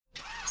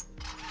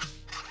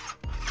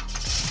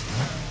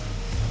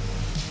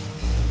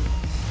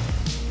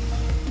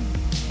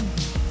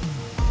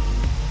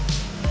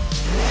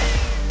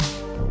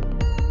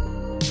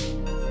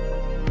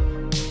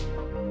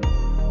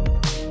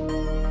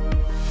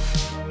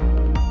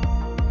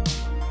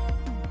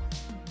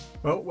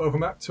Well, welcome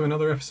back to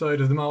another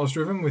episode of The Miles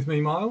Driven with me,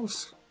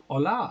 Miles.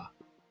 Hola.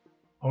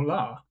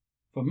 Hola.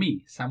 For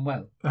me,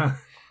 Samuel. Have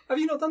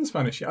you not done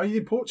Spanish yet? Oh, you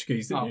did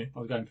Portuguese, didn't you? I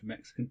was going for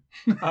Mexican.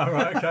 Oh,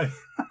 right, okay.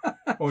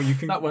 Well, you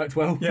can. That worked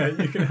well. Yeah,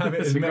 you can have it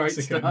That's as a great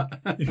Mexican. start.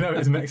 You can have it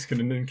as Mexican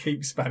and then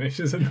keep Spanish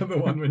as another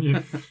one when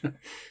you.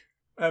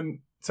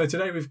 So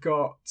today we've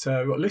got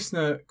a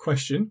listener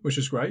question, which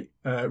is great.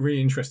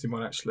 Really interesting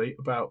one actually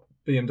about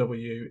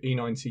BMW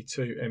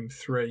E92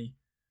 M3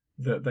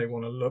 that they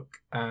want to look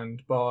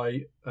and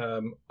buy.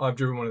 I've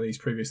driven one of these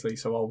previously,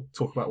 so I'll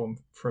talk about one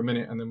for a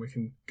minute and then we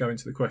can go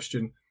into the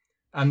question.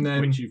 And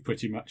then, which you've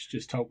pretty much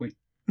just told me.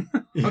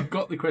 Yeah. I've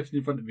got the question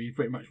in front of me. You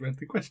pretty much read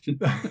the question.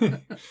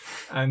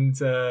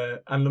 and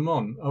Le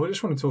Mans. I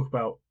just want to talk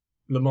about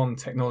Le Mans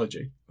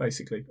technology,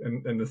 basically,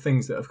 and the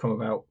things that have come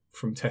about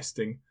from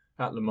testing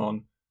at Le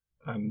Mans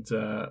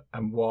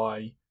and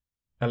why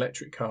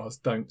electric cars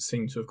don't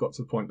seem to have got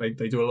to the point.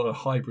 They do a lot of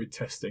hybrid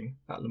testing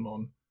at Le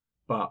Mans,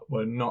 but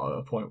we're not at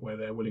a point where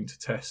they're willing to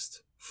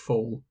test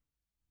full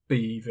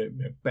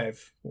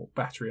BEV or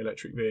battery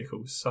electric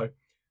vehicles. So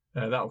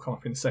that'll come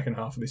up in the second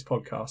half of this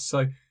podcast.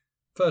 So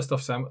first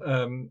off, Sam,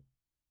 do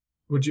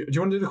you want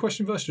to do the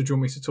question first, or do you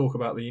want me to talk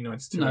about the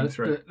E92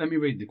 M3? Let me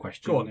read the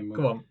question.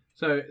 Go on.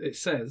 So it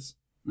says,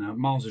 now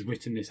Miles has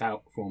written this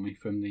out for me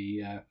from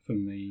the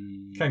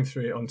came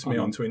through it onto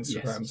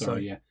Instagram. Yes,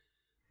 sorry,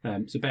 yeah.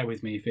 So bear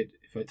with me if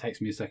it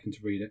takes me a second to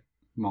read it.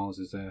 Miles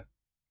is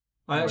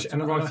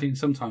writing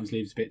sometimes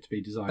leaves a bit to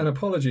be desired. And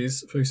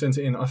apologies for who sent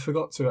it in. I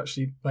forgot to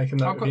actually make a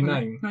note of your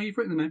name. No, you've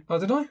written the name. Oh,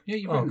 did I? Yeah,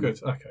 you've written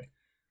good. Okay.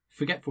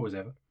 Forgetful as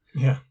ever.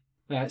 Yeah.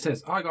 It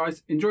says, "Hi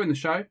guys, enjoying the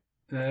show.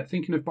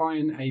 Thinking of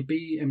buying a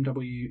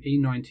BMW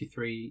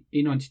E92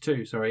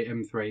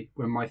 M3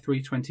 when my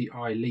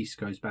 320i lease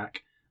goes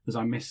back, as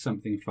I missed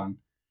something fun.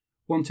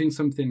 Wanting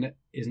something that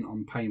isn't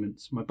on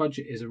payments. My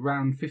budget is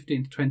around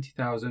 15 to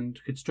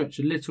 20,000. Could stretch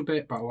a little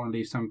bit, but I want to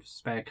leave some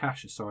spare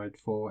cash aside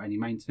for any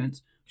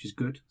maintenance, which is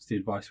good. It's the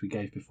advice we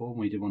gave before when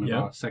we did one of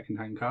our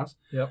second-hand cars.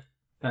 Yep.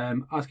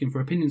 Asking for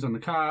opinions on the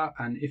car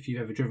and if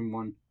you've ever driven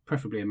one,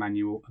 preferably a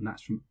manual, and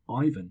that's from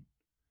Ivan."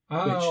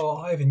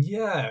 Ivan,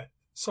 yeah.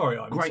 Sorry,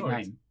 Ivan. Great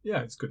name.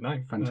 Yeah, it's a good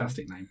name.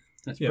 Fantastic name.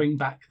 Let's bring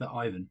back the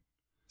Ivan.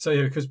 So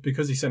yeah,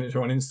 because he sent it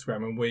through on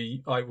Instagram, and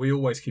we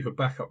always keep a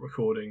backup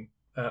recording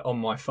on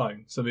my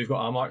phone. So we've got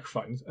our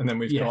microphones, and then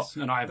we've got.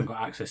 And I haven't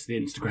got access to the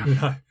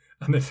Instagram. No,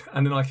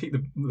 and then I keep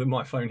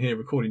my phone here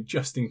recording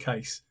just in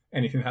case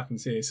anything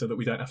happens here, so that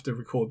we don't have to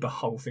record the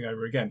whole thing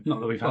over again. Not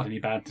that we've had any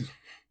bad.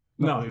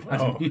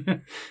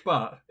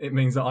 But it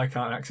means that I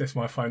can't access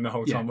my phone the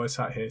whole time we're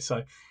sat here.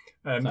 So.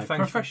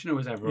 Professional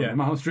as ever on the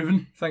Miles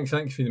Driven. Thank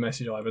you for the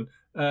message, Ivan.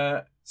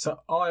 So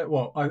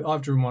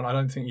I've driven one. I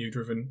don't think you've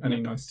driven an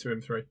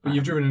E92 M3, but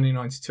you've driven an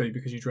E92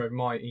 because you drove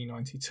my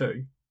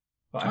E92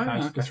 that I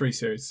had, the 3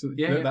 Series.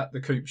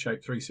 The coupe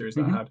shaped 3 Series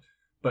that I had,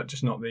 but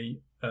just not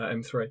the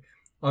M3.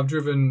 I've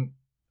driven.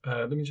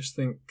 Let me just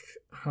think.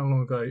 How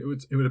long ago? It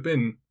would have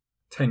been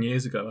 10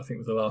 years ago. I think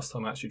was the last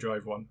time I actually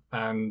drove one,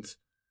 and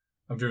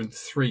I've driven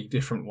 3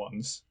 different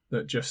ones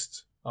that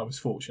just. I was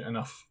fortunate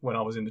enough when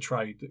I was in the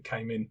trade that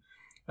came in.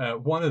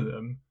 One of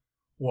them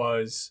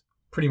was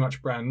pretty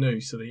much brand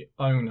new. So the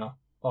owner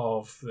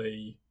of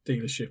the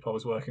dealership I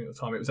was working at the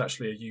time, it was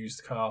actually a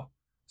used car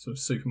sort of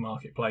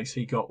supermarket place.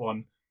 He got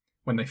one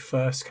when they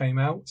first came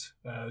out.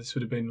 This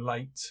would have been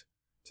late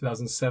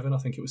 2007. I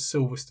think it was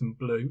Silverstone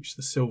Blue, which is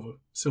the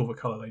silver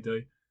colour they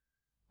do.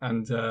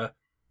 And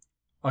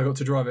I got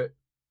to drive it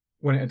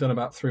when it had done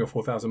about 3,000 or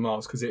 4,000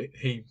 miles because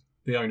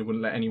the owner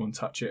wouldn't let anyone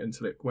touch it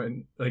until it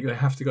went. They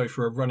have to go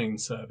for a running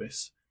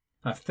service.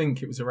 I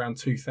think it was around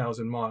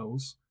 2,000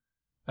 miles.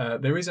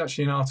 There is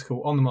actually an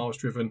article on the Miles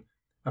Driven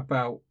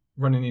about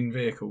running in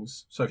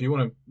vehicles. So if you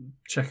want to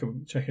check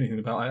anything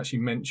about, I actually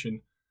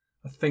mention.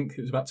 I think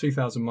it was about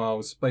 2,000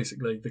 miles.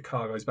 Basically, the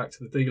car goes back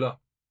to the dealer.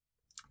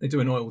 They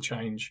do an oil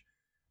change,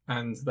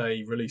 and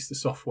they release the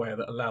software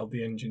that allowed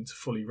the engine to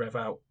fully rev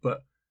out.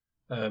 But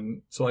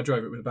so I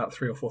drove it with about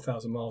 3,000 or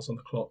 4,000 miles on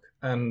the clock,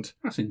 and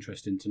that's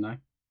interesting to know.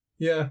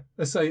 Yeah,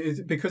 let's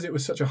say because it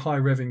was such a high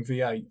revving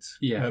V8,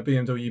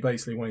 BMW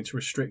basically wanted to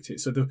restrict it.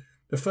 So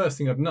the first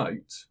thing I'd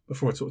note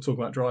before I talk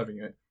about driving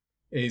it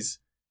is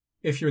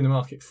if you're in the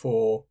market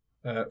for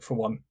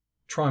one,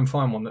 try and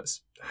find one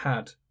that's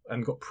had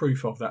and got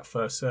proof of that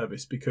first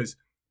service because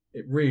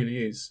it really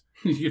is.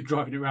 You're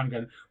driving around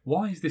going,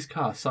 why is this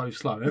car so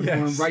slow?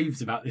 Everyone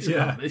raves about this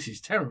car. This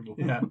is terrible.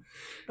 Yeah.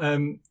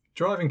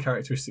 Driving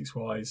characteristics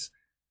wise,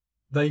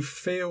 they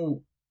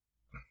feel.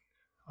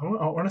 I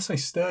want to say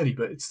sturdy,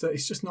 but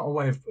it's just not a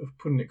way of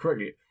putting it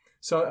correctly.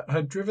 So I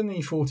had driven the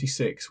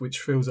E46, which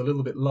feels a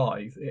little bit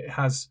live. It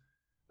has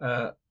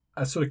a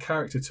sort of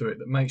character to it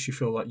that makes you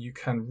feel like you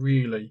can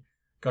really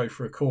go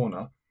for a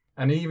corner.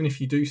 And even if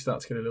you do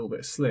start to get a little bit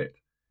of slip,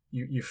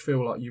 you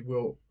feel like you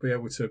will be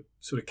able to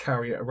sort of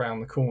carry it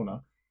around the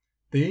corner.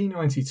 The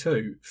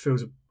E92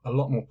 feels a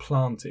lot more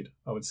planted,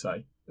 I would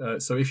say.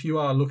 So if you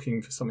are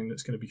looking for something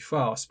that's going to be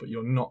fast, but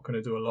you're not going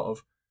to do a lot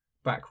of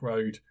back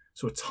road,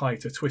 sort of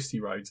tighter,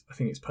 twisty roads, I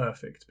think it's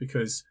perfect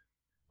because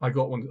I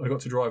got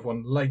to drive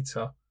one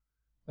later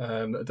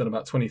that had done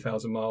about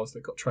 20,000 miles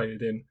that got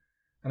traded in,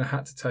 and I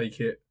had to take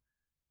it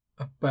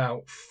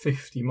about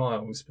 50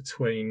 miles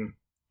between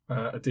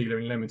a dealer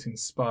in Leamington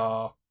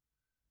Spa,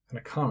 and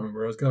I can't remember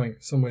where I was going,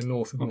 somewhere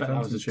north of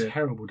Northamptonshire. That was a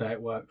terrible day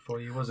at work for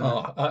you, wasn't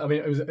it? I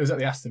mean, it was at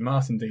the Aston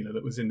Martin dealer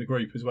that was in the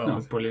group as well.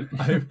 Oh, brilliant.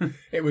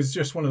 It was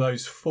just one of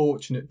those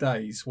fortunate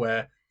days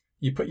where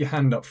you put your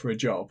hand up for a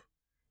job,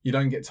 you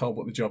don't get told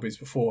what the job is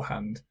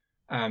beforehand,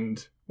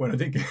 and when I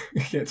did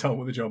get told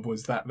what the job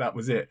was, that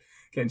was it,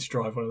 getting to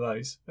drive one of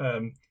those.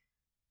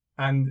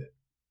 And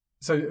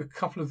so a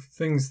couple of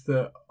things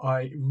that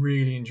I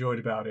really enjoyed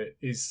about it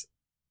is,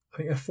 I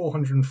think they're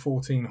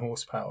 414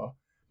 horsepower,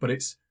 but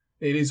it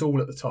is all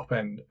at the top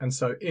end. And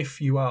so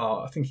if you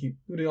are, I think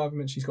would Ivan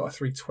mention he's got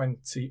a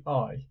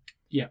 320i?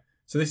 Yeah.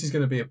 So this is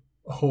going to be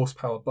a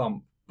horsepower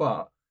bump,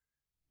 but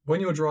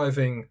when you're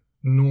driving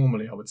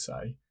normally, I would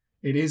say,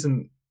 it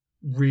isn't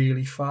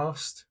really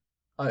fast.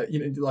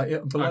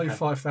 Below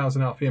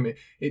 5,000 RPM,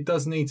 it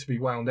does need to be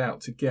wound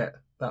out to get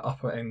that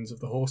upper ends of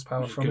the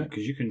horsepower from it.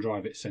 Because you can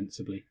drive it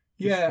sensibly.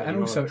 Yeah, and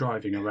also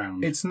driving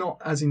around, it's not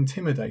as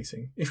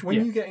intimidating.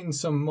 When you get in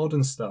some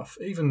modern stuff,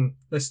 even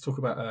let's talk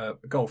about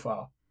a Golf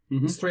R.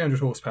 Mm-hmm. It's 300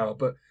 horsepower,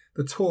 but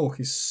the torque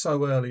is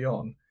so early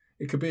on,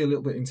 it could be a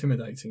little bit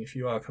intimidating if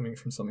you are coming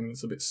from something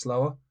that's a bit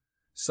slower.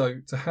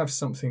 So to have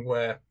something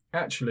where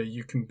actually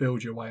you can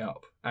build your way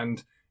up,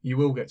 and you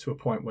will get to a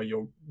point where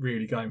you're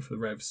really going for the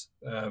revs.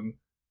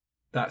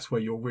 That's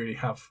where you'll really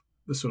have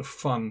the sort of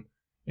fun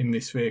in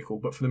this vehicle.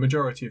 But for the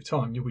majority of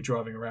time, you'll be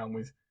driving around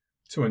with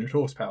 200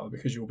 horsepower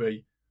because you'll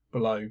be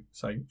below,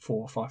 say, 4,000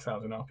 or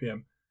 5,000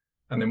 RPM.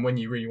 And then when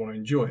you really want to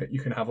enjoy it,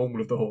 you can have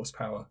all of the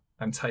horsepower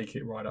and take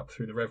it right up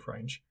through the rev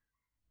range.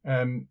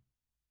 I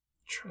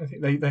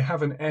think they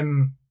have an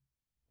M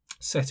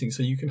setting,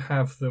 so you can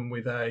have them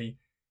with a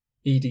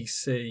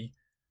EDC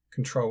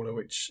controller,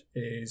 which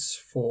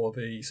is for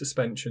the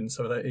suspension.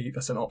 So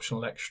that's an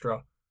optional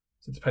extra.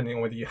 So depending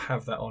on whether you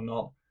have that or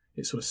not,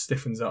 it sort of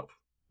stiffens up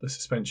the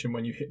suspension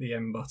when you hit the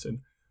M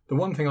button. The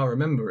one thing I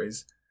remember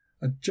is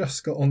I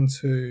just got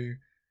onto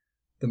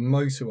the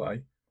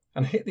motorway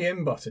and hit the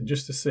M button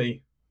just to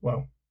see,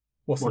 well,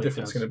 what's the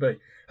difference going to be?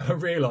 And I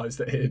realised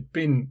that it had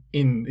been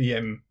in the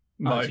M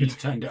mode. So you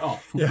turned it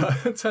off. Yeah,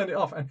 I turned it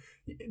off. And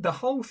the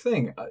whole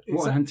thing...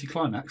 What an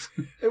anticlimax.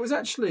 It was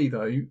actually,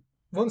 though,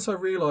 once I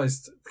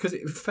realised, because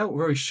it felt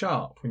very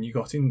sharp when you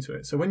got into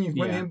it. So when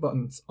the M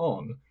button's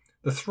on,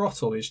 the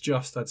throttle is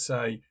just, I'd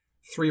say,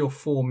 3 or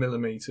 4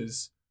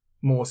 millimetres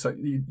more. So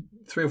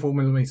 3 or 4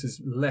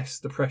 millimetres less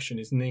depression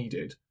is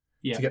needed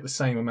to get the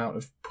same amount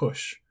of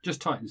push.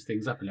 Just tightens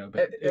things up a little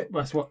bit.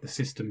 That's what the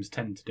systems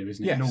tend to do,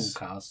 isn't it? Yes. In all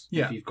cars,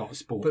 if you've got a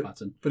sport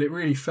button. But it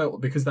really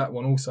felt, because that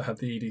one also had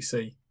the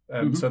EDC,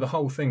 so the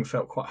whole thing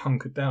felt quite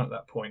hunkered down at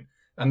that point.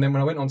 And then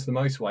when I went onto the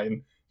motorway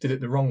and did it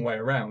the wrong way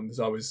around,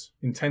 as I was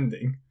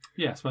intending...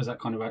 Yeah, I suppose that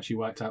kind of actually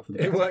worked out for the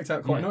better. It worked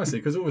out quite nicely,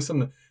 because all of a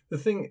sudden, the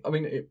thing, I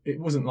mean, it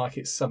wasn't like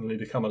it's suddenly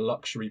become a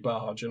luxury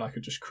barge and I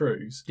could just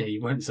cruise. Yeah,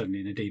 you weren't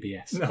suddenly in a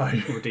DBS. No.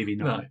 Or a DB9.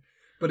 No.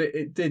 But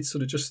it did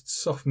sort of just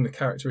soften the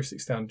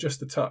characteristics down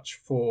just a touch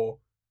for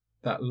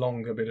that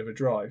longer bit of a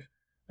drive.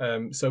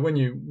 So when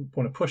you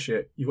want to push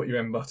it, you've got your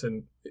M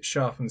button, it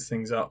sharpens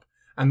things up,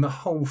 and the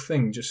whole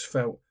thing just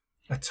felt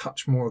a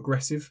touch more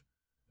aggressive.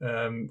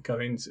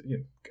 Going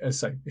to,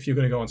 as I say, if you're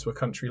going to go onto a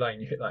country lane,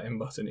 you hit that M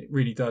button, it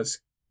really does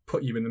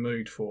put you in the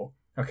mood for,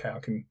 okay, I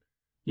can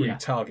really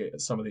target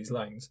at some of these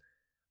lanes.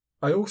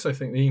 I also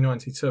think the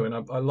E92,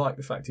 and I like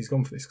the fact he's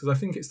gone for this, because I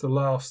think it's the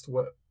last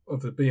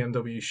of the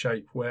BMW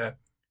shape where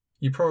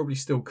you probably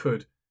still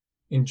could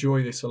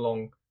enjoy this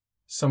along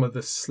some of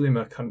the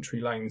slimmer country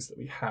lanes that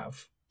we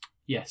have.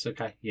 Yes,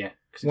 okay, yeah,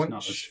 because it's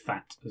not as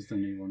fat as the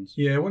new ones.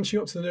 Yeah, once you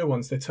got to the new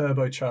ones, they're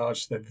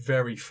turbocharged, they're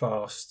very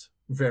fast,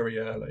 very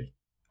early,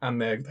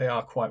 and they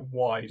are quite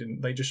wide,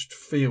 and they just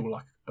feel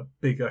like a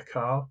bigger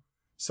car.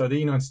 So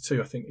the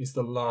E92, I think, is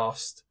the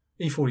last.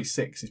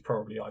 E46 is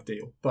probably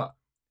ideal, but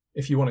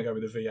if you want to go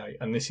with a V8,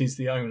 and this is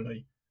the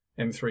only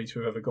M3 to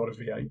have ever got a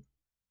V8,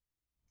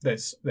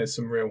 there's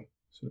some real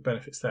sort of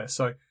benefits there.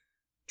 So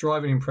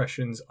driving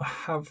impressions, I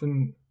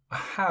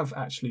have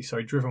actually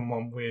driven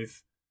one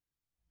with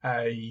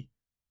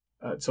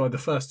so the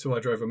first two I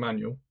drove a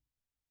manual,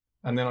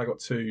 and then I got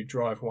to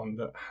drive one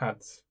that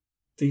had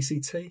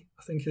DCT,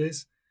 I think it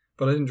is,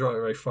 but I didn't drive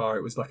it very far.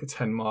 It was like a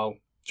 10-mile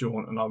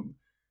jaunt, and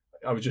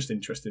I was just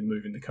interested in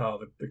moving the car.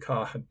 The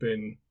car had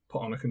been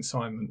put on a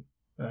consignment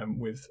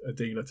with a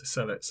dealer to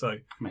sell it. So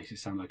makes it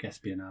sound like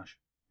espionage.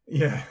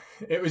 Yeah,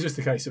 it was just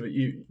a case of it.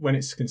 When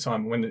it's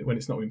consignment, when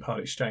it's not been part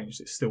exchanged,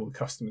 it's still the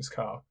customer's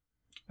car,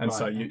 and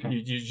so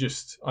you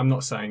just. I'm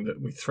not saying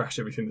that we thrash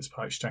everything that's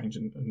part exchange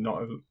and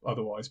not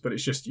otherwise, but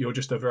it's just you're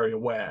just very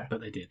aware.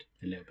 But they did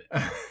a little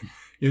bit.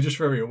 You're just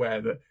very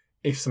aware that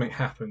if something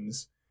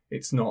happens,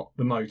 it's not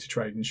the motor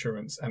trade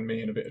insurance and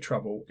me in a bit of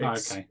trouble.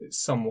 It's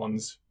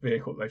someone's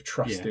vehicle that they've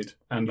trusted,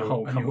 and the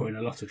whole company you're in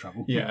a lot of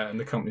trouble. Yeah, and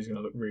the company's going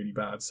to look really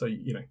bad. So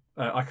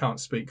I can't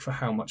speak for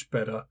how much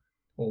better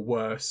or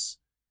worse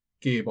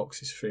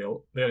gearboxes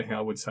feel. The only thing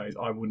I would say is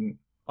I wouldn't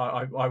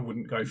I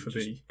wouldn't go for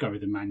just go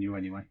with the manual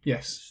anyway.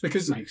 Yes,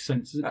 because it makes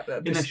sense.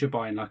 Unless you're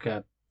buying like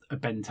a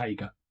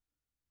Bentayga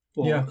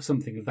or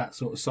something of that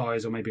sort of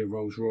size, or maybe a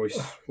Rolls Royce,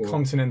 or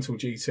Continental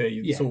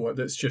GT,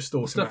 that's just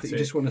automatic. Stuff that you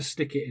just want to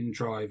stick it in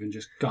drive and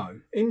just go.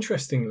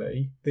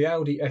 Interestingly, the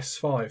Audi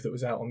S5 that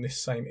was out on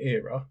this same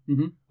era,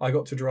 I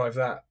got to drive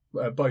that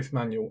both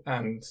manual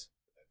and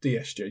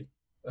DSG.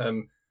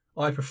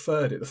 I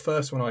preferred it. The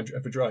first one I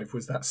ever drove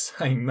was that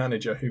same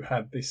manager who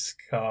had this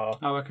car.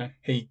 Oh, okay.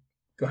 He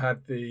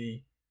had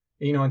the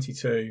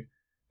E92,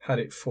 had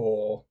it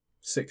for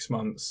 6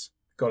 months,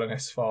 got an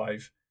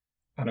S5,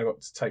 and I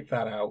got to take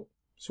that out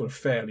sort of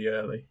fairly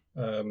early.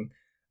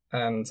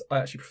 And I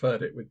actually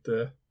preferred it with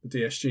the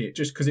DSG,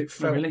 just because it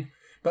felt... Oh, really?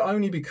 But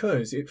only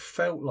because it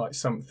felt like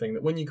something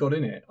that when you got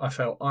in it, I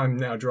felt I'm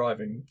now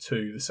driving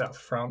to the south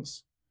of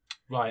France.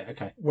 Right,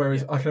 okay.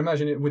 Whereas I can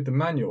imagine it with the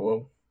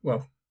manual,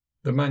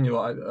 the manual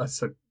I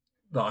said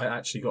that I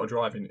actually got to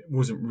drive in, it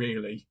wasn't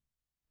really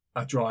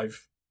a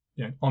drive,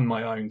 on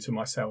my own to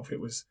myself.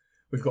 It was,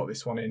 we've got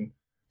this one in,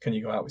 can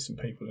you go out with some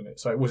people in it?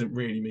 So it wasn't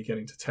really me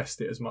getting to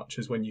test it as much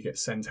as when you get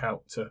sent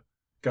out to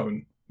go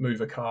and move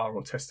a car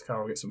or test a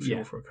car or get some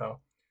fuel for a car.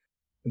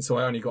 And so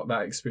I only got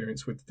that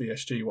experience with the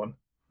DSG one.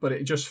 But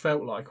it just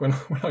felt like when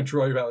I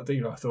drove out the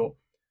dealer, I thought,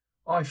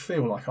 I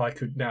feel like I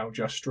could now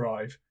just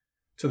drive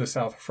to the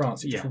south of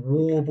France. It just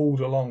warbled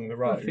along the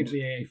road. I think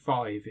the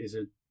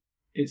AA5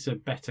 it's a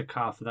better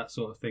car for that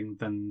sort of thing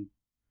than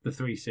the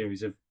 3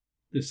 Series of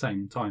the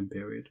same time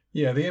period.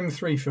 Yeah, the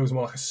M3 feels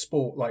more like a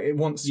sport. Like it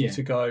wants you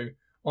to go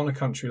on a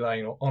country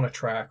lane or on a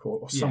track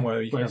or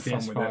somewhere you can have fun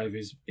with it. Whereas the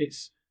S5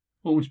 it's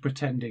almost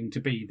pretending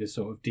to be the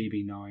sort of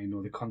DB9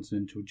 or the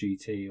Continental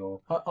GT,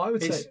 or I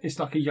would say it's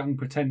like a young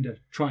pretender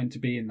trying to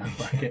be in that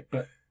bracket,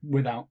 but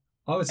without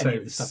any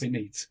of the stuff it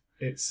needs.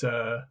 It's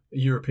a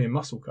European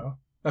muscle car.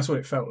 That's what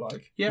it felt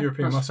like. Yeah,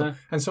 European muscle. Fair.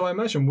 And so I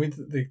imagine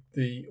with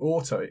the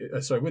auto,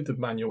 with the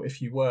manual,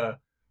 if you were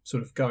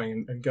sort of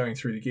going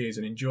through the gears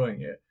and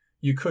enjoying it,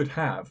 you could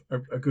have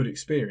a good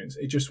experience.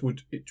 It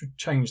would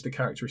change the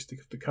characteristic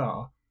of the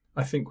car.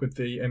 I think with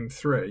the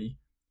M3,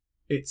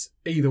 it's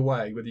either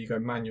way, whether you go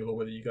manual or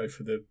whether you go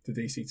for the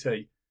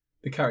DCT,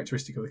 the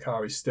characteristic of the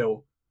car is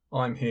still,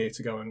 I'm here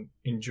to go and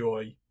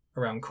enjoy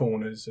around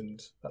corners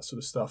and that sort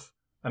of stuff.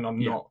 And I'm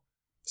not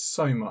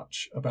so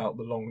much about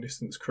the long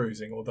distance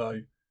cruising,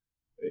 although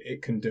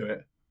it can do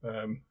it.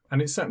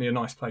 And it's certainly a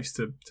nice place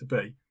to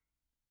be.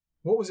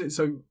 What was it?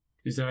 So,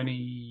 is there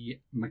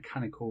any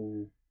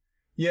mechanical...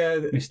 Yeah.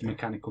 Mr.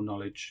 Mechanical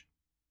knowledge?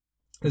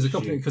 There's a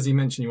couple, because he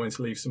mentioned you wanted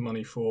to leave some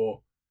money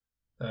for...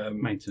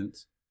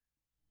 maintenance.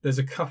 There's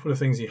a couple of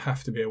things you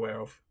have to be aware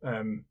of.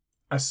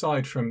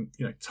 Aside from,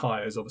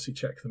 tyres, obviously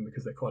check them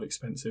because they're quite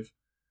expensive.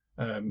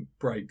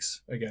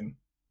 Brakes, again,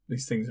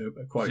 these things are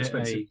quite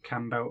expensive. A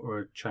cam belt or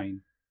a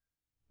chain?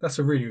 That's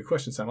a really good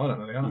question, Sam. I don't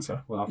know the answer.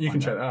 Okay. Well, you can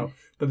check that out.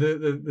 But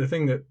the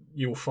thing that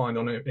you'll find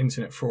on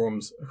internet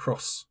forums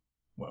across,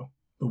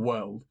 the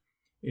world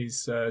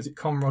is it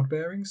Conrod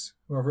bearings?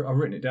 Well, I've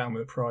written it down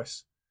with a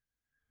price.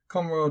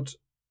 Conrod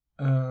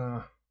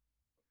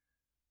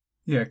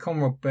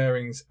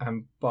bearings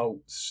and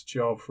bolts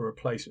job for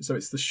replacement. So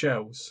it's the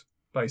shells,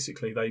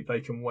 basically,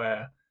 they can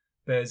wear.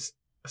 There's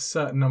a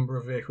certain number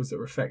of vehicles that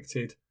are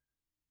affected.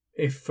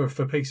 If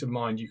for peace of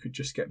mind, you could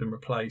just get them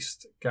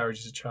replaced.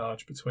 Garages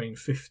charge between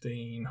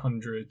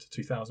 £1,500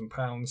 to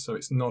 £2,000, so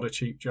it's not a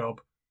cheap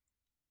job.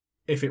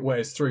 If it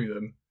wears through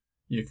them,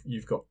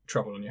 you've got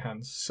trouble on your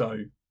hands.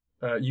 So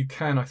you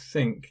can, I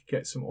think,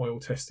 get some oil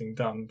testing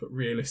done, but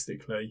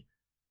realistically,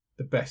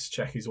 the best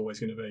check is always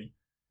going to be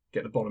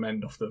get the bottom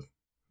end off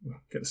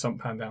get the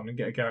sump pan down and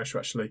get a garage to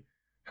actually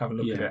have a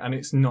look at it. And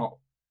it's not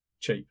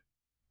cheap.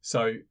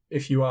 So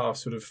if you are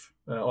sort of,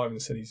 Ivan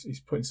said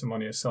he's putting some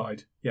money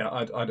aside. Yeah,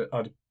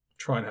 I'd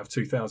try and have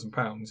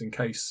 £2,000 in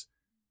case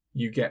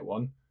you get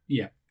one.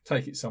 Yeah.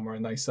 Take it somewhere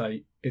and they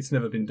say it's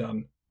never been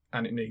done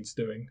and it needs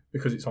doing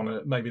because it's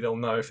on maybe they'll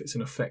know if it's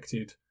an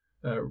affected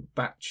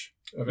batch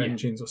of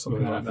engines or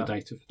something like that. They'll have the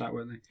data for that,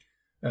 won't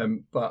they?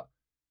 But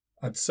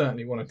I'd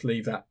certainly want to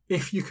leave that.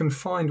 If you can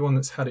find one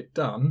that's had it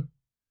done,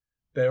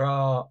 there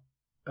are,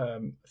 I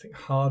think,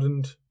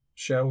 hardened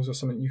shells or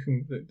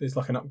something. There's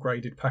like an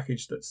upgraded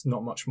package that's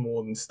not much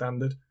more than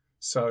standard.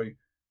 So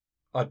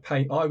I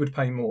would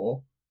pay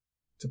more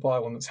to buy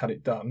one that's had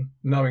it done,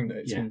 knowing that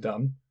it's been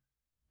done.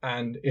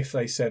 And if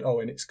they said,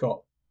 and it's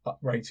got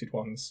uprated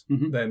ones,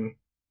 then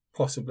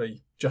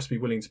possibly just be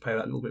willing to pay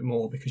that little bit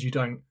more because you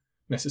don't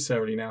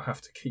necessarily now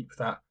have to keep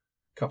that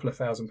couple of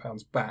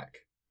 £1,000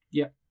 back.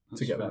 Yeah.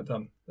 To get that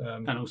done.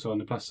 And also on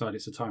the plus side,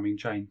 it's a timing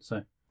chain.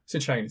 So it's a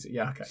chain, is it?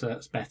 Yeah, okay. So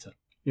that's better.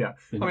 Yeah.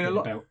 I mean,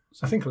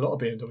 I think a lot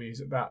of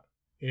BMWs at that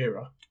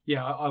era.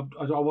 Yeah, I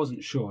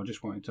wasn't sure. I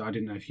just wanted to. I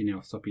didn't know if you knew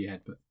off the top of your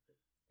head,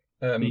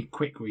 but the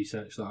quick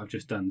research that I've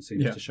just done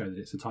seems to show that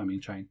it's a timing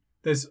chain.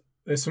 There's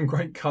some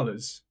great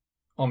colours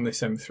on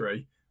this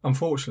M3.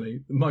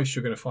 Unfortunately, the most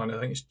you're going to find, I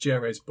think, is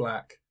Jerez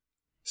black,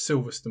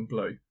 Silverstone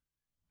blue,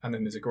 and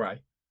then there's a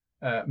grey.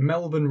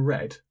 Melbourne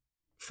red,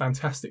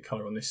 fantastic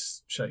colour on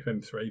this shape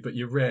M3, but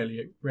you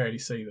rarely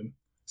see them.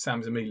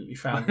 Sam's immediately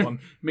found one.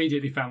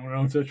 Immediately found one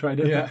Auto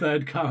Trader, the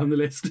third car on the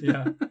list.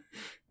 Yeah.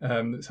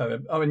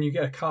 And you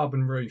get a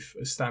carbon roof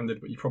as standard,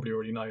 but you probably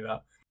already know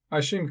that. I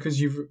assume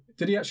because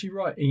did he actually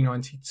write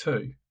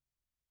E92?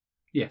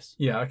 Yes.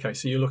 Yeah. Okay.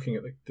 So you're looking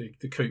at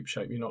the coupe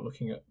shape. You're not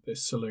looking at the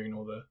saloon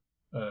or the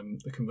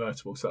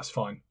convertible. So that's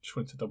fine. Just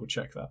wanted to double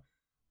check that.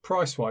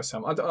 Price wise,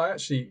 Sam, I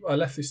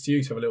left this to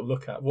you to have a little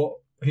look at. What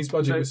his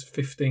budget was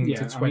 15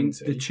 to 20. I mean,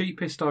 the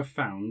cheapest I've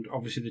found,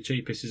 obviously the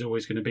cheapest is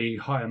always going to be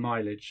higher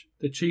mileage.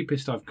 The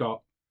cheapest I've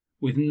got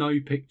with no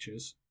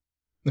pictures,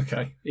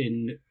 okay,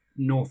 in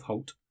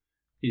Northolt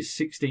is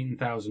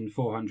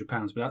 £16,400,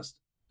 but that's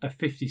a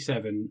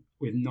 57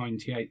 with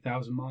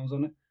 98,000 miles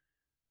on it.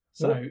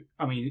 So what?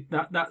 I mean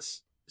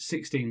that's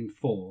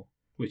 16.4,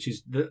 which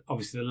is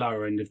obviously the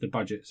lower end of the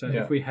budget. So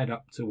if we head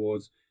up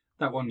towards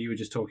that one you were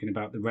just talking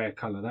about, the rare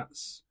colour,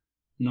 that's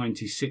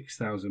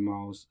 96,000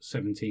 miles,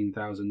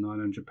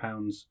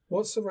 £17,900.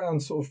 What's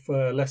around sort of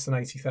less than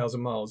 80,000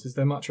 miles? Is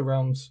there much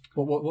around?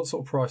 What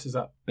sort of price is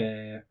that?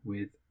 Bear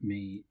with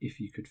me.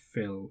 If you could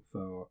fill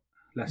for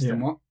less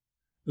than what?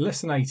 Less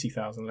than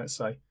 80,000, let's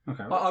say.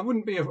 Okay. I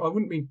wouldn't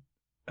be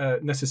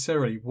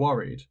necessarily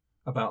worried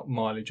about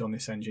mileage on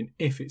this engine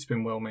if it's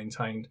been well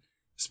maintained,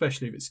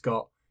 especially if it's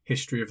got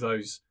history of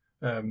those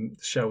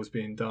shells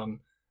being done,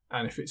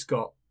 and if it's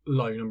got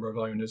low number of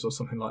owners or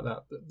something like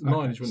that. The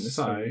mileage wouldn't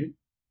necessarily.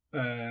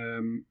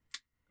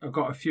 I've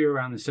got a few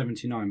around the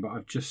 79, but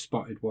I've just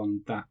spotted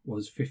one that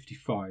was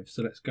 55.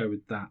 So let's go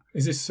with that.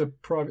 Is this a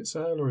private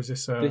sale or is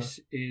this a? This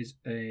is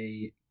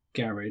a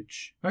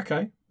garage.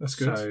 Okay, that's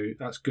good. So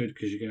that's good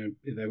because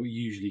they will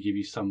usually give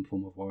you some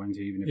form of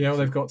warranty, even if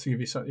they've got to give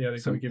you some. Yeah,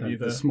 they've got to give you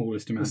the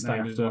smallest amount they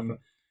have to offer.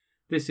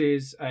 This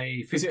is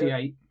a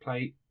 58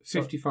 plate,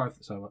 55.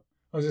 So what?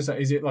 I was going to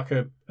say, is it like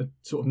a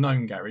sort of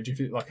known garage? If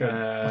it's like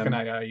an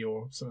AA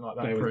or something like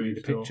that?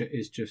 The picture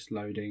is just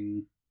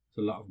loading.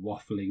 There's a lot of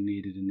waffling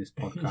needed in this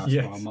podcast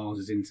while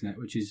Miles' internet,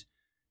 which is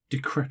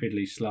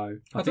decrepitly slow.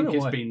 I think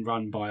it's been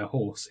run by a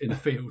horse in a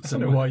field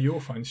somewhere. I don't know why your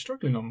phone's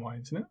struggling on my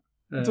internet.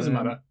 It doesn't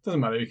matter.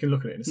 You can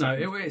look at it in a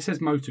second. No, it says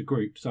motor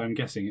group, so I'm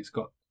guessing it's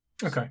got...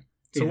 Okay.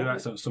 So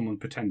that's someone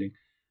pretending.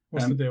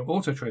 What's the deal?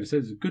 Auto Trader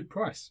says it's a good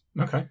price.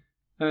 Okay.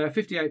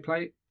 58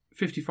 plate,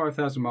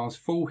 55,000 miles,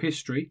 full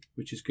history,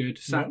 which is good.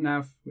 Sat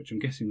nav, which I'm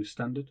guessing was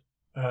standard.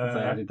 If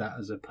they added that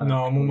as a perk.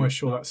 No, I'm almost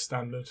sure that's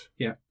standard.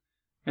 Yeah.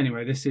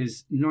 Anyway, this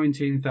is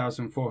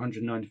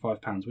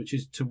 £19,495, which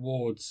is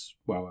towards,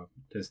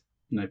 there's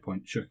no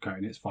point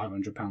sugarcoating it. It's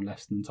 £500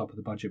 less than the top of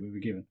the budget we were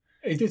given.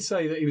 He did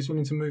say that he was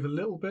willing to move a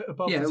little bit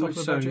above the top of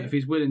the budget. If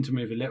he's willing to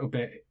move a little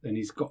bit, then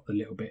he's got the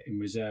little bit in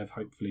reserve,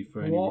 hopefully,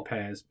 for any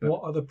repairs. But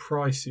what are the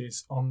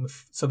prices on the...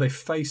 So they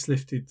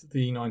facelifted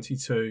the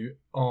E92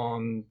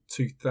 on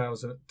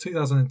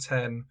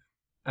 2010,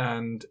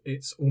 and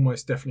it's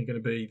almost definitely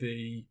going to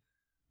be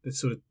the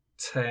sort of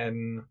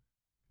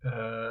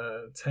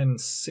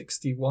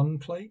 1061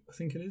 plate, I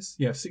think it is.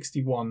 Yeah,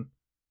 61.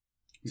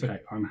 Okay,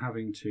 I'm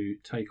having to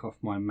take off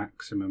my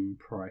maximum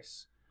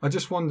price. I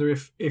just wonder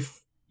if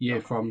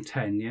from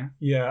 10, yeah?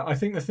 Yeah, I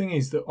think the thing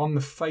is that on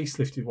the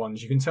facelifted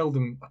ones, you can tell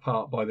them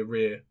apart by the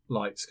rear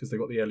lights because they've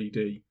got the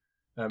LED.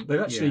 They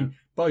actually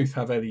both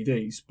have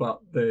LEDs, but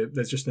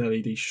there's just an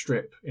LED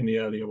strip in the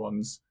earlier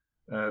ones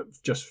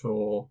just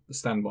for the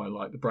standby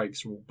light. The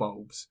brakes are all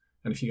bulbs.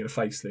 And if you get a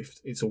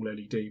facelift, it's all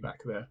LED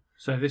back there.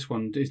 So this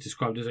one is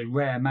described as a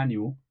rare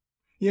manual.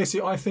 Yeah,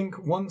 see, I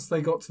think once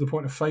they got to the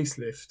point of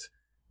facelift,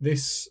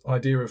 this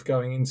idea of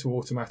going into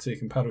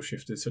automatic and paddle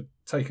shifters had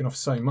taken off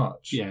so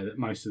much. Yeah, that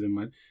most of them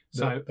went.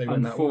 So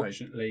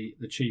unfortunately,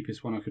 the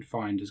cheapest one I could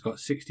find has got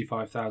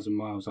 65,000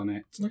 miles on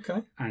it.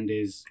 Okay. And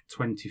is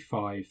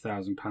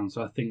 £25,000.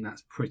 So I think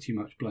that's pretty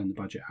much blown the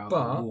budget out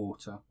of the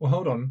water. Well,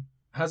 hold on.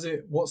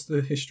 What's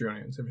the history on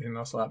it and everything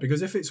else like that?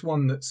 Because if it's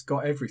one that's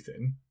got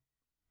everything,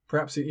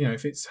 perhaps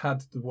if it's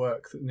had the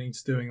work that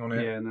needs doing on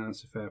it. Yeah, no,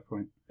 that's a fair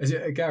point. Is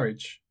it a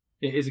garage?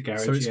 It is a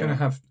garage. So it's going to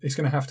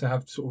have to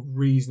have sort of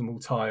reasonable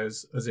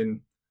tyres, as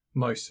in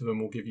most of them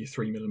will give you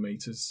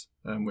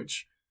 3mm,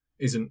 which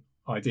isn't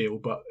ideal,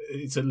 but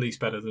it's at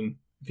least better than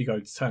if you go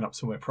to turn up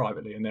somewhere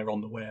privately and they're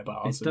on the wear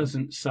bars. It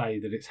doesn't say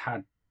that it's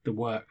had the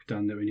work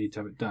done that we need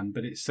to have it done,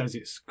 but it says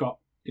it's got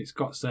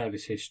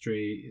service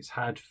history. It's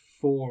had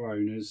 4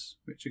 owners,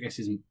 which I guess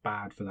isn't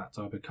bad for that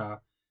type of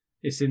car.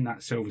 It's in that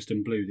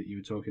Silverstone blue that you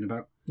were talking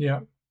about.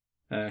 Yeah.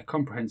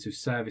 Comprehensive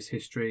service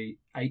history,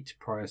 8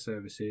 prior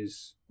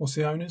services. What's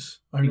the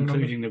owners?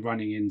 Including the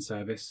running in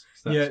service.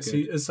 So as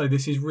I say,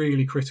 this is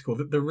really critical.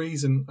 The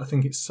reason I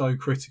think it's so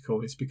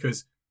critical is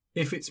because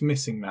if it's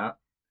missing that,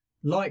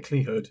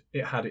 likelihood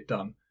it had it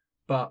done.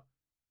 But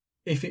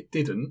if it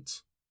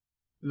didn't,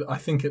 I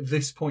think at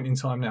this point in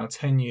time now,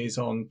 10 years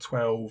on,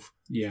 12,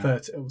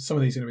 30, some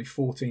of these are going to be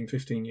 14,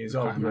 15 years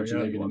old. I can't imagine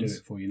they're going to do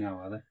it for you now,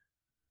 are they?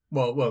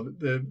 Well,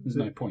 there's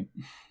no point.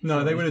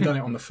 No, they would have done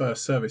it on the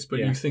first service, but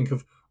you think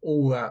of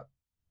all that.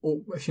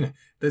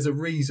 There's a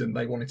reason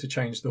they wanted to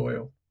change the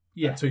oil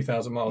at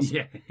 2,000 miles.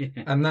 Yeah.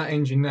 And that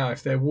engine now,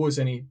 if there was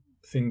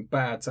anything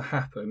bad to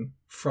happen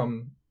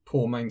from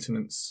poor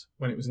maintenance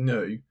when it was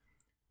new,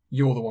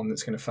 you're the one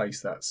that's going to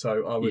face that.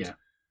 So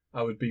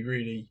I would be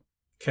really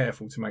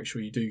careful to make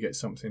sure you do get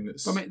something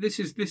that's... I mean, this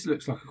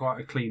looks like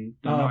quite a clean,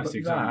 nice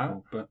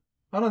example. But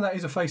I know that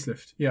is a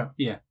facelift, yeah.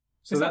 Yeah.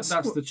 So that's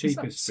the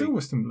cheapest. Is that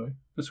Silverstone blue?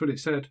 That's what it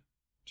said.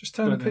 Just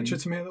turn the picture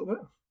to me a little bit.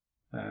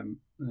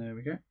 There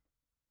we go.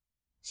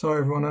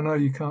 Sorry, everyone. I know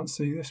you can't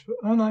see this, but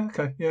oh no,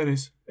 okay, yeah, it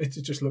is. It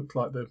just looked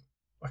like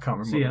I can't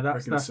remember. So yeah,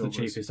 that's the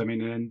cheapest. I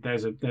mean, and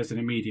there's an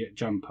immediate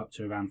jump up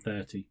to around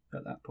 30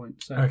 at that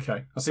point. So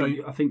okay, I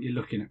think you're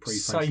looking at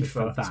pre-facelift safer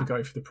for that. to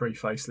go for the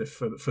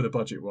pre-facelift for the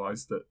budget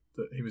wise that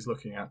he was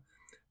looking at.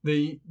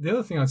 The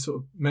other thing I'd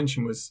sort of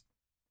mention was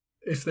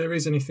if there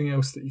is anything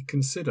else that you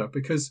consider,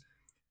 because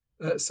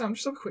Sam,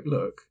 just have a quick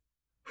look.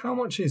 How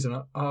much is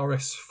an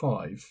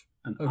RS5?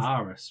 An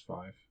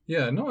RS5?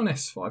 Yeah, not an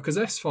S5, because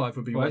S5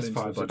 would be well into the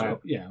budget.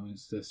 About,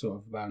 it's the sort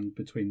of around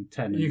between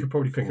 10 and you could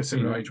probably pick 14, a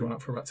similar age one up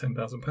for about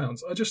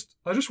 £10,000. I just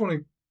want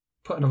to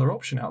put another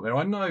option out there.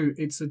 I know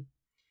the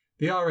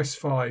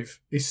RS5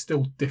 is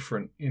still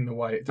different in the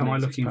way it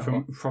delivers. Am I looking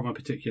from a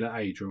particular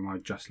age, or am I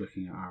just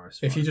looking at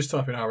RS5? If you just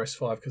type in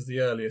RS5, because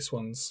the earliest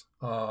ones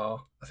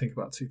are, I think,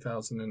 about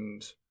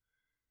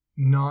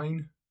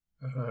 2009.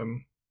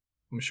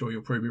 I'm sure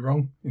you'll prove me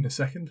wrong in a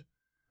second.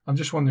 I'm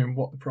just wondering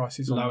what the price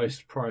is.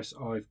 Lowest price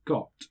I've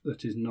got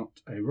that is not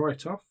a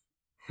write-off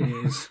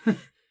is...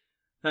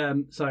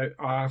 so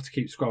I have to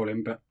keep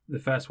scrolling, but the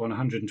first one,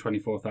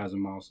 124,000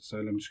 miles. So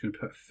I'm just going to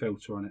put a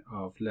filter on it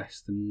of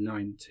less than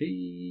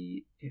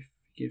 90. If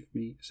you give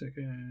me a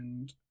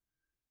second.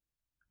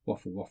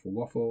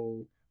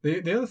 Waffle.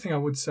 The other thing I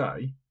would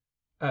say,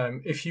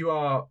 if you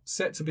are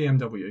set to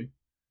BMW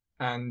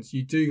and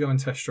you do go and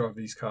test drive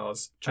these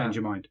cars... Change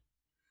your mind.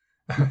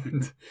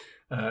 And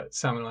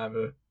Sam and I have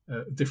a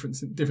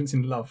difference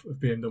in love of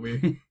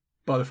BMW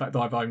by the fact that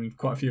I've owned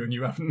quite a few and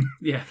you haven't.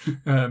 Yeah.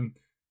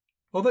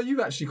 Although you've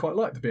actually quite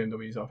liked the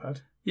BMWs I've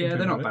had. Yeah,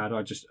 they're not bad.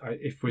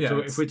 If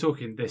we're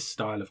talking this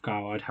style of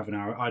car, I'd have an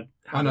R.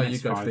 I know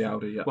you'd go for the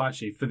Audi. Yeah. Well,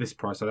 actually, for this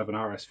price, I'd have an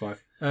RS5.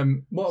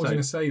 What I was going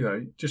to say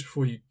though, just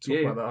before you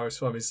talk about the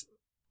RS5, is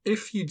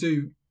if you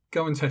do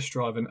go and test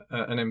drive an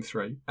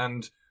M3,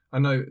 and I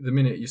know the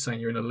minute you're saying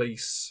you're in a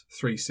lease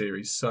 3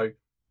 Series, so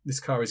this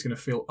car is going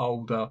to feel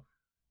older.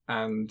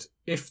 And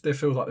if there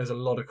feels like there's a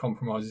lot of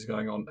compromises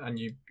going on and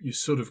you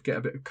sort of get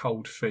a bit of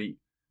cold feet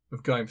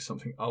of going for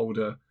something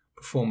older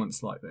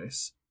performance like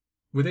this,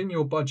 within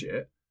your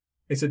budget,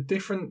 it's a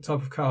different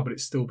type of car, but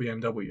it's still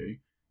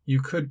BMW.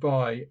 You could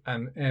buy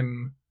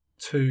an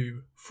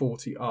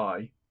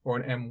M240i or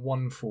an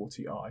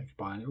M140i.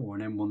 Or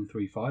an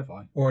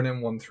M135i. Or an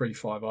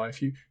M135i.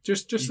 If you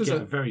just you as get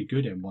a very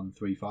good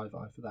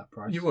M135i for that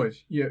price. You would.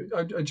 Yeah.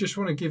 I just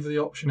want to give the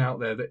option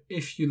out there that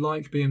if you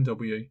like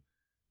BMW,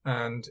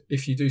 and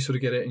if you do sort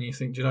of get it and you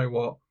think, do you know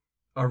what,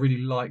 I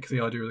really like the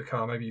idea of the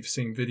car, maybe you've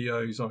seen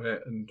videos of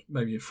it and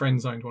maybe your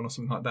friends owned one or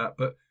something like that,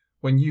 but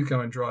when you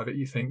go and drive it,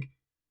 you think,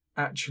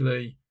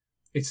 actually,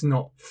 it's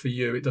not for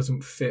you, it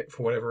doesn't fit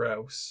for whatever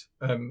else.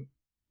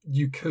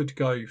 You could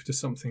go to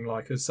something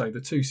like, as say,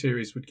 the 2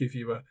 Series would give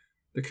you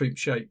the coupe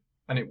shape,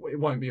 and it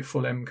won't be a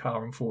full M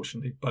car,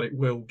 unfortunately, but it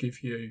will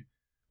give you,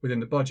 within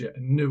the budget, a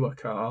newer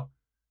car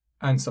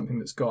and something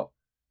that's got,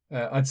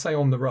 I'd say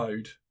on the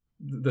road,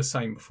 the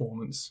same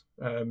performance,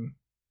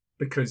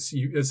 because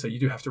you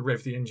do have to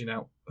rev the engine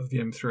out of the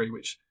M3,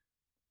 which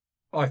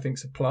I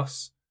think's a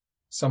plus.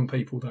 Some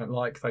people don't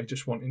like; they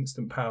just want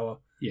instant power.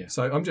 Yeah.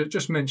 So I'm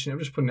just mentioning, I'm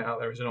just putting it out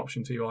there as an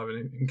option to you,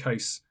 Ivan, in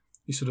case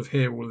you sort of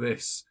hear all of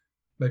this.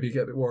 Maybe you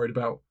get a bit worried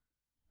about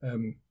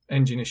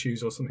engine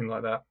issues or something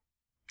like that.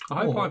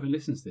 I hope Ivan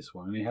listens to this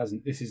one and he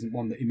hasn't. This isn't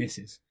one that he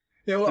misses.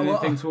 Yeah, well, he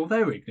thinks, well,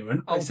 they're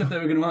ignorant. They said they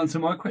were going to answer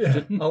my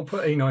question. Yeah, I'll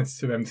put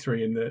E92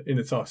 M3 in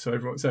the top, so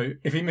everyone. So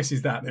if he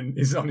misses that, then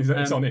it's on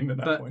him at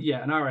that point.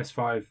 Yeah, an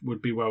RS5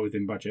 would be well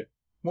within budget.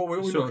 What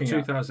we're looking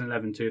at?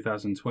 2011,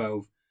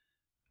 2012.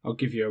 I'll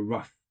give you a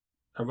rough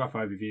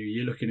overview.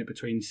 You're looking at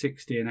between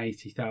 60 and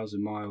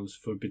 80,000 miles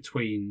for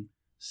between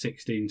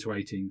 16 to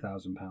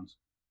 18,000 pounds.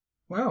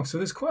 Wow, so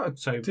there's quite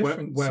a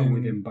difference. Well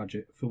within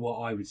budget for what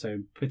I would say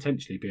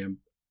potentially be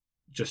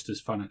just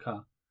as fun a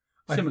car.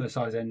 Similar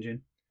size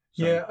engine.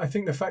 So yeah, I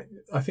think it's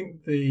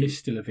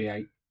still a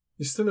V8.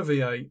 It's still a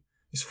V8.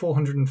 It's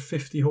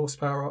 450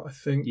 horsepower, I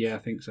think. Yeah, I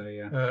think so.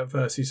 Yeah.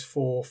 Versus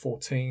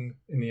 414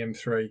 in the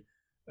M3.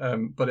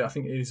 But I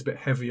think it is a bit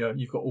heavier.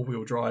 You've got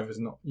all-wheel drive,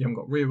 you haven't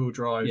got rear-wheel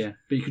drive. Yeah,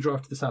 but you could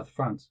drive to the south of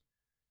France.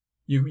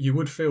 You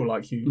would feel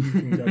like you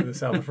can go to the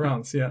south of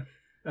France, yeah.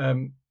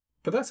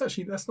 But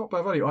that's not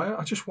bad value.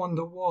 I just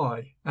wonder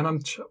why, and I'm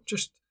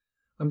just.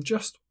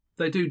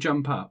 They do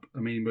jump up. I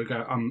mean,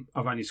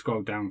 I've only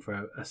scrolled down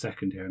for a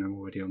second here, and I'm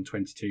already on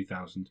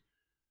 22,000.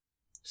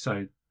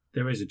 So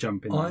there is a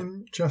jump in.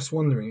 I'm just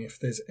wondering if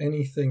there's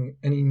any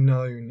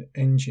known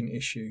engine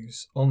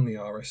issues on the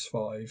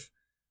RS5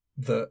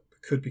 that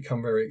could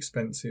become very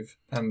expensive,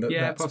 and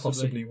that's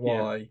possibly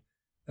why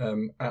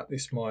at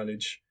this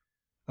mileage.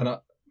 And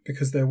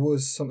because there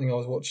was something I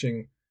was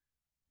watching,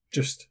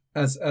 just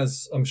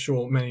as I'm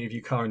sure many of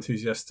you car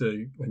enthusiasts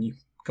do, when you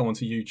go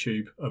onto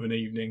YouTube of an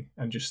evening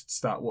and just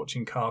start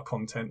watching car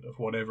content of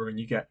whatever, and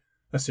you get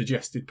a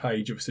suggested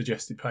page of a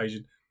suggested page.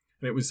 And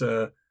it was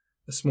a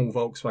small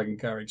Volkswagen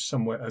garage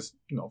somewhere, as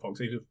not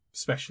Volkswagen, a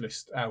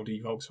specialist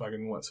Audi,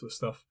 Volkswagen, all that sort of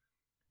stuff,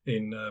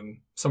 in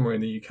somewhere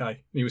in the UK. And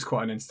he was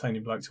quite an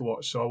entertaining bloke to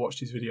watch, so I watched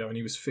his video, and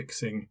he was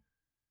fixing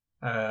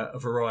a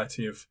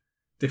variety of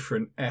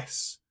different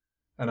S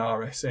and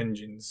RS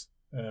engines,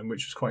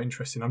 which was quite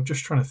interesting. I'm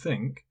just trying to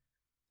think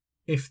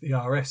if the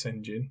RS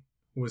engine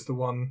was the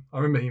one. I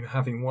remember him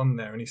having one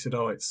there, and he said,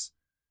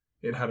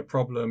 it had a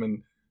problem,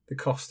 and the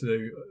cost to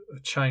do a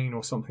chain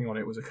or something on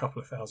it was a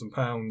couple of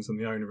 £1,000, and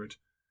the owner had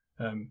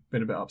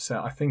been a bit upset.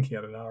 I think he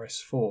had an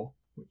RS4,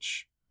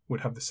 which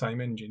would have the same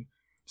engine.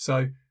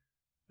 So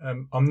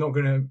I'm not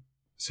going to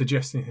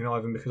suggest anything,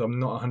 Ivan, because I'm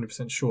not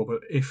 100% sure, but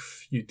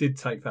if you did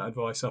take that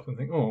advice up and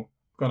think, go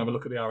and have a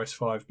look at the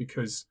RS5,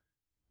 because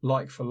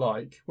like for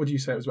like, what do you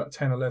say, it was about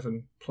 10,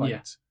 11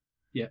 plate?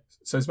 Yeah.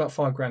 So it's about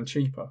 £5,000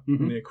 cheaper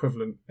than the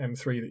equivalent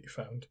M3 that you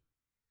found.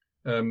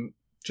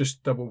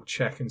 Just double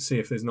check and see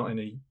if there's not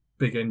any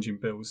big engine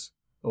bills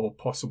or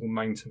possible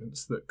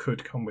maintenance that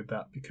could come with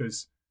that,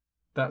 because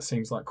that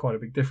seems like quite a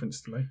big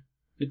difference to me.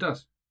 It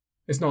does.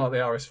 It's not like the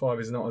RS5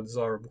 is not a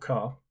desirable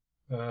car.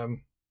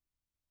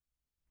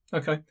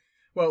 Okay.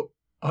 Well,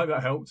 I hope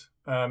that helped.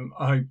 I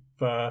hope,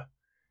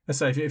 let's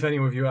say, if any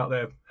of you out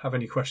there have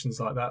any questions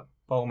like that,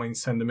 by all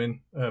means send them in.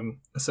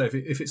 I say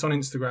if it's on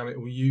Instagram, it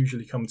will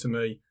usually come to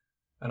me,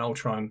 and I'll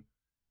try and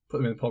put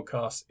them in the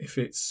podcast. If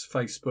it's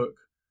Facebook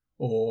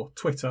or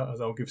Twitter, as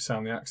I'll give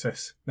Sam the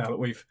access now that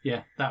we've...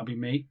 Yeah, that'll be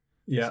me.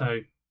 Yeah.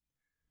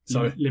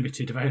 So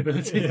limited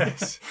availability.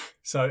 Yes.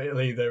 So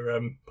it'll either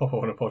pop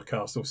up on a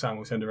podcast, or Sam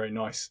will send a very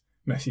nice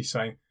message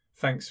saying,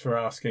 "Thanks for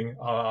asking.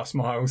 I'll ask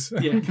Miles."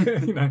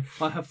 Yeah.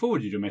 I have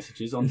forwarded your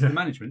messages onto the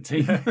management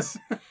team. Yes.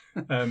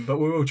 But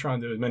we will try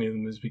and do as many of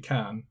them as we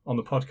can on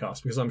the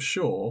podcast, because I'm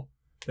sure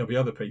there'll be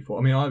other people.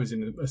 I mean, I was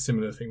in a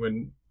similar thing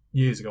when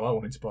years ago I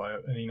wanted to buy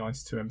an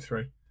E92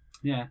 M3.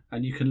 Yeah,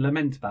 and you can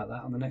lament about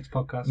that on the next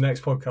podcast.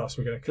 Next podcast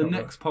we're going to cover. The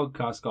next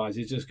podcast, guys,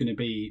 is just going to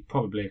be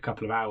probably a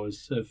couple of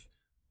hours of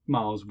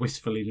Miles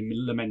wistfully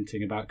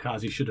lamenting about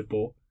cars he should have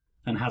bought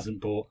and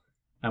hasn't bought,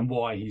 and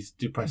why he's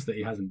depressed that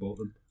he hasn't bought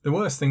them. The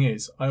worst thing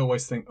is, I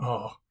always think,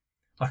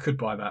 I could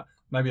buy that.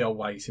 Maybe I'll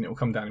wait and it'll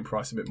come down in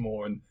price a bit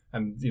more, and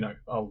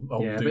I'll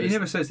yeah, do but this. He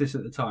never says this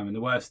at the time, and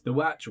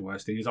the actual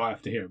worst thing is I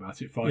have to hear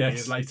about it 5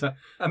 years later.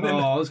 And then,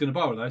 I was going to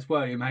buy one of those,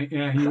 were you, mate?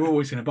 Yeah, you were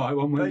always going to buy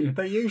one, weren't you?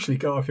 They usually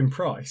go up in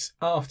price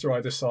after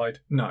I decide,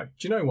 no,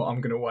 do you know what,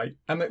 I'm going to wait.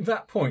 And at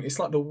that point, it's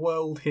like the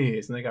world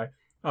hears, and they go,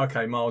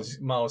 okay, Miles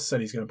said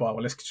he's going to buy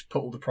one, let's just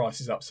put all the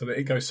prices up so that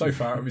it goes so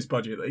far out of his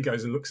budget that he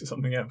goes and looks at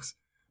something else.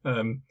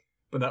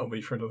 But that will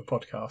be for another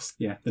podcast.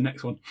 Yeah, the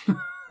next one.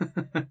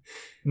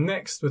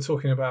 Next, we're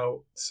talking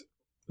about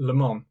Le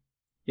Mans.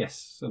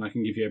 Yes, and I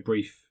can give you a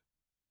brief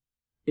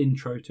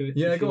intro to it.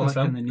 Yeah, go on,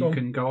 Sam. And then you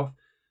can go off.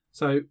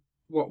 So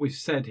what we've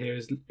said here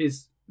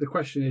is the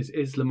question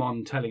is Le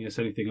Mans telling us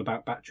anything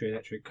about battery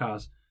electric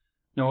cars?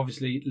 Now,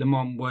 obviously, Le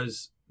Mans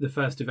was the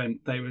first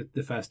event. They were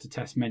the first to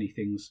test many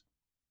things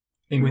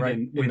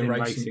within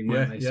racing,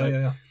 weren't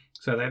they?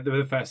 So they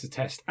were the first to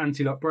test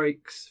anti-lock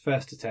brakes,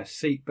 first to test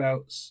seat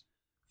belts,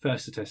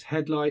 first to test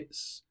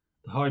headlights,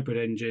 the hybrid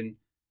engine,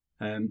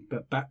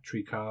 but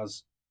battery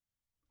cars,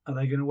 are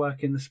they going to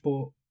work in the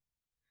sport?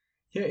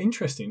 Yeah,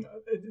 interesting.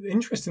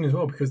 Interesting as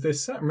well, because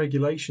there's certain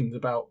regulations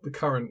about the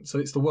current... So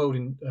it's the World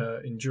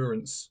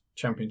Endurance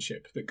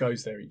Championship that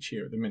goes there each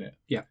year at the minute.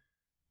 Yeah.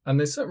 And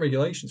there's certain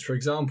regulations. For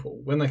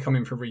example, when they come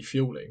in for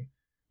refuelling,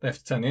 they have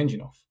to turn the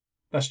engine off.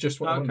 That's just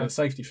one of the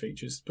safety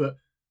features. But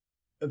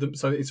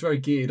so it's very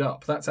geared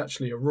up. That's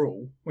actually a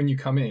rule. When you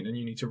come in and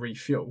you need to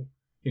refuel,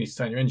 you need to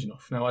turn your engine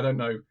off. Now, I don't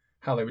know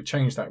how they would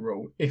change that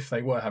rule if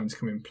they were having to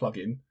come in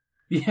plug-in.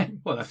 Yeah,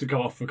 well, they have to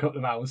go off for a couple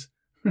of hours.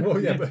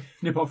 Well, yeah, but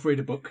nip off, read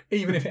a book.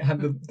 Even if it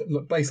had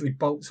basically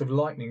bolts of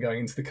lightning going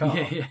into the car,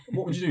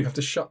 what would you do? You have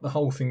to shut the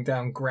whole thing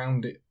down,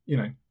 ground it,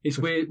 It's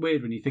weird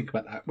when you think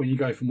about that, when you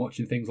go from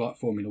watching things like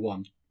Formula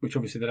 1, which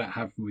obviously they don't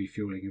have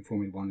refuelling in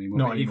Formula 1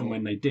 anymore, but even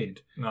when they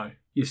did,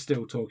 you're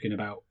still talking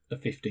about a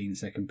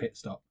 15-second pit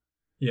stop.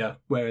 Yeah,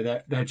 where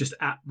they're just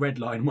at red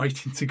line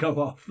waiting to go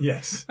off.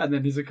 Yes, and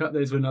then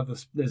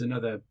there's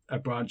another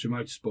branch of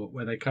motorsport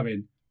where they come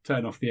in,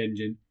 turn off the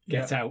engine,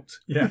 get out.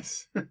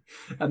 Yes,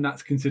 and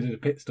that's considered a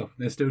pit stop.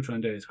 They're still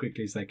trying to do it as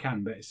quickly as they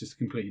can, but it's just a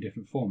completely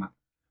different format.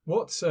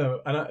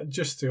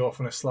 Just to go off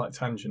on a slight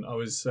tangent,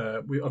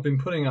 I've been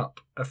putting up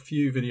a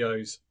few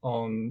videos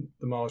on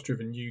the Miles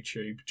Driven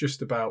YouTube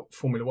just about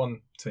Formula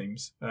 1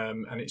 teams,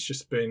 and it's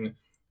just been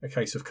a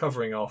case of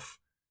covering off,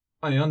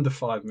 only under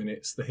 5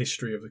 minutes, the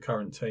history of the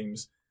current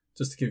teams,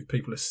 just to give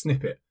people a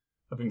snippet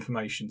of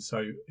information.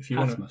 So if you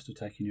want, must have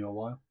taken you a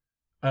while.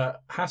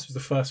 Haas was the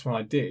first one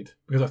I did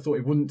because I thought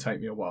it wouldn't take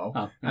me a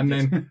while.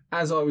 Then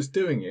as I was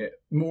doing it,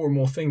 more and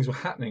more things were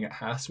happening at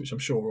Haas, which I'm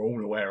sure we're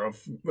all aware of.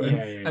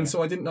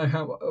 So I didn't know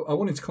how. I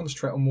wanted to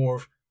concentrate on more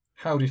of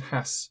how did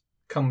Haas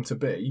come to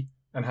be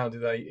and how do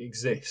they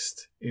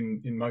exist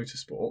in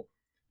motorsport,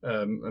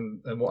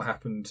 and what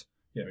happened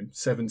in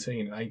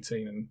 17 and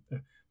 18,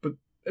 but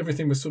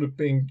everything was sort of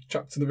being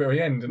chucked to the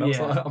very end, and I was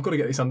like, I've got to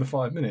get this under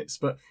 5 minutes.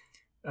 But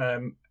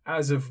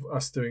as of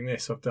us doing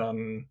this, I've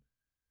done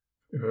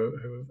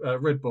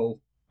Red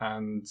Bull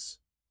and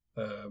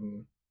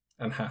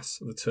Haas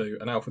are the two,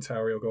 and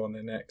AlphaTauri will go on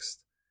there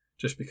next,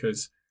 just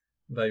because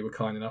they were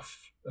kind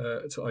enough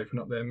to open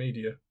up their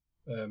media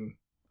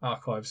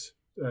archives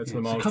to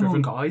the miles come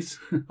driven. on, guys!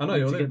 I know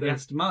you'll get the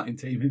Aston Martin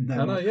team in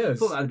there. I know, I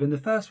thought that'd been the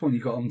first one you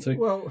got onto.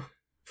 Well,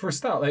 for a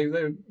start,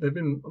 they've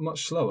been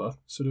much slower,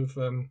 sort of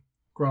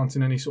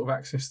granting any sort of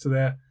access to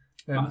their.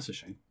 That's a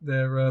shame.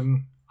 Their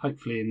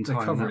hopefully in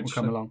time coverage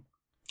that will come along.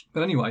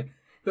 But anyway,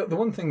 the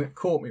one thing that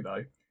caught me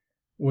though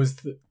was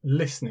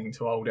listening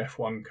to old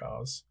F1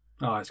 cars.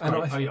 Oh, it's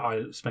great.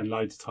 I spend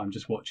loads of time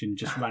just watching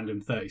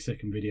random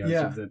 30-second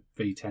videos of the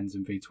V10s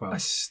and V12s. I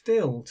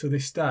still, to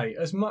this day,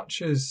 as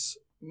much as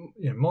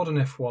modern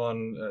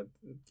F1,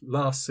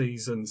 last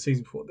season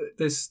before,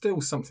 there's still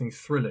something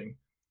thrilling.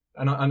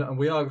 And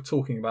we are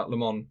talking about Le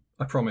Mans,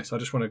 I promise. I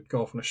just want to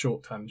go off on a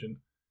short tangent.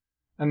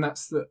 And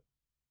that's that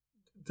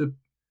the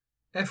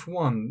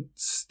F1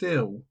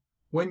 still,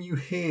 when you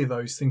hear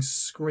those things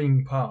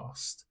scream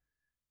past,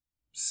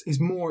 is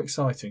more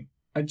exciting.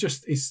 It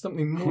just is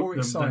something more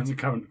exciting. The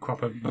current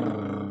crop of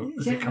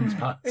as it comes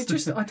past. It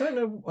just I don't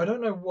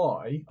know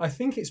why. I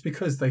think it's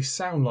because they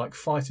sound like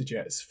fighter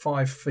jets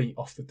 5 feet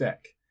off the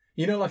deck.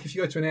 Like if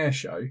you go to an air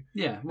show,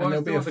 and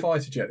there'll be a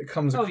fighter jet that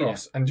comes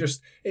across, and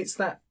just it's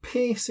that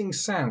piercing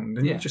sound,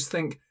 and you just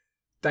think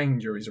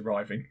danger is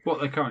arriving. What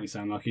they currently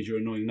sound like is your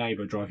annoying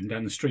neighbour driving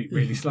down the street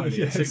really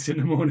slowly at 6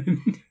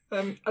 a.m.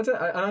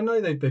 I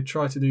know they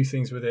try to do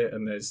things with it,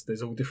 and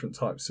there's all different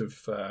types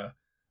of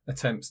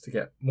attempts to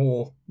get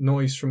more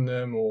noise from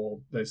them,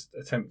 or there's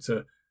attempt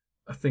to,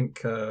 I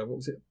think, what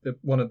was it?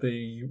 One of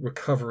the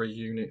recovery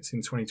units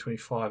in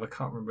 2025. I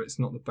can't remember. It's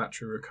not the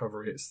battery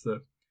recovery. It's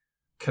the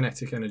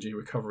kinetic energy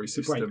recovery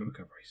system. The brake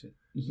recovery.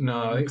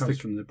 No, it comes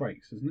from the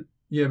brakes, isn't it?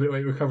 Yeah, but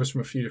it recovers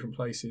from a few different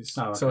places.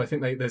 Oh, okay. So I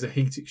think there's a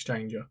heat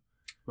exchanger,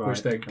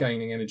 which they're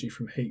gaining energy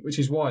from heat, which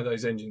is why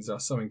those engines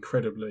are so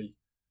incredibly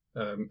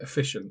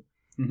efficient.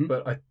 Mm-hmm.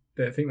 But I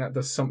think that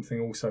does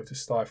something also to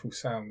stifle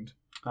sound.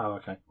 Oh,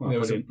 okay. Well,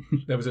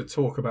 there was a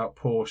talk about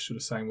Porsche sort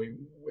of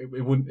saying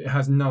it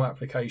has no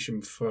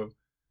application for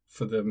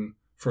a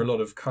lot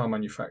of car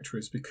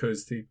manufacturers,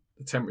 because the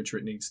temperature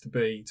it needs to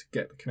be to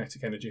get the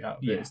kinetic energy out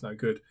of it is no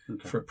good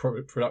for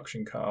a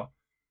production car.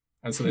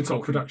 And so they're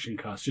talking production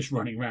cars just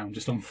running around,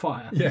 just on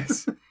fire.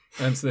 Yes,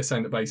 and so they're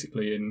saying that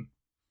basically in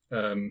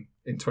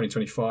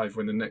 2025,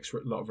 when the next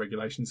lot of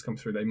regulations come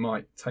through, they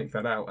might take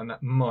that out, and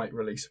that might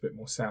release a bit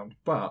more sound.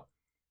 But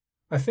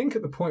I think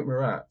at the point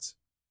we're at,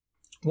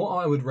 what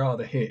I would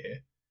rather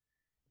hear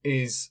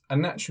is a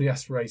naturally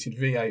aspirated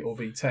V8 or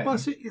V10. Well,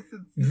 so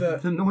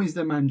the noise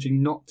they're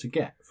managing not to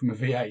get from a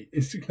V8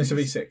 is... It's a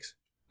V6.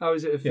 Oh,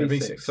 is it a V6? Yeah,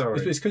 V6. Sorry.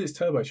 It's because it's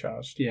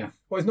turbocharged. Yeah.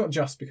 Well, it's not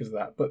just because of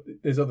that, but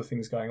there's other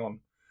things going on.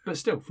 But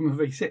still, from a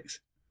V6.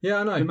 Yeah,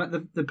 I know.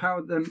 The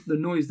power, the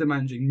noise they're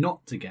managing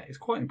not to get is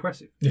quite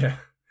impressive. Yeah.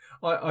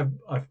 I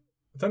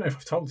don't know if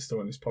I've told this story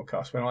on this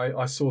podcast. When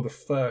I saw the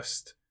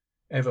first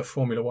ever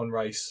Formula One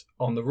race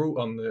it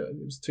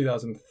was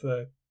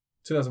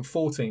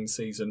 2014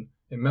 season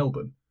in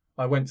Melbourne.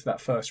 I went to that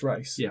first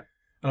race. Yeah.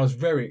 And I was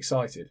very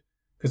excited,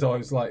 because I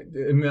was like,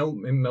 in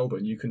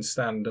Melbourne, you can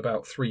stand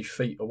about 3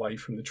 feet away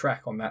from the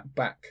track on that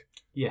back.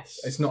 Yes.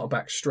 It's not a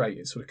back straight,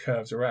 it sort of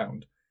curves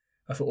around.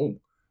 I thought,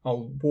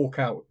 I'll walk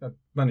out. I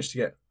managed to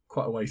get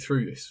quite a way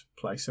through this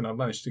place, and I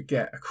managed to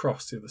get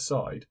across to the other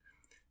side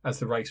as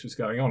the race was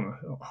going on. I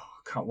thought,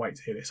 I can't wait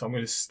to hear this. I'm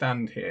going to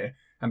stand here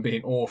and be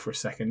in awe for a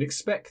second,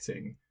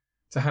 expecting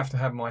to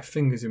have my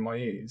fingers in my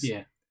ears.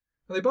 Yeah.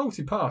 And they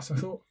bolted past. I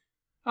thought,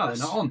 they're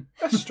not on.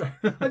 That's strange.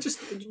 What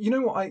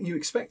you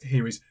expect to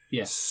hear is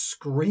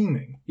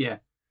screaming. Yeah.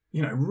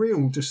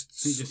 Real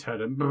just... You just heard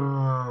a...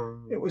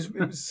 It was,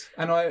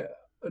 and I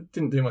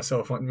didn't do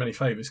myself many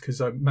favours,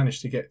 because I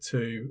managed to get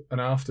to an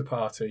after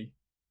party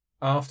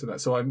after that.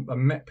 So I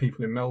met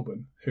people in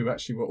Melbourne who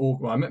actually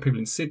were... I met people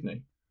in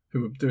Sydney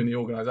who were doing the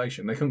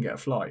organisation. They couldn't get a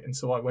flight, and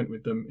so I went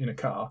with them in a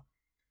car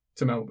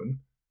to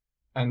Melbourne,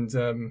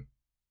 and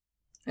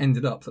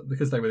ended up,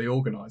 because they were the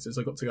organisers,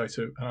 I got to go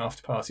to an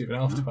after party of an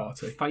after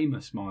party.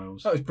 Famous,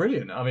 Miles. That was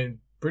brilliant. I mean,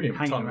 brilliant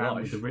hanging time around of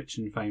life. with the rich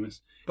and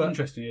famous. But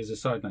interestingly, as a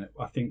side note,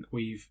 I think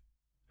we've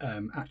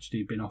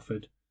actually been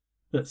offered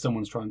that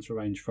someone's trying to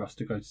arrange for us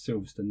to go to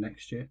Silverstone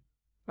next year.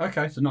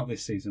 Okay. So not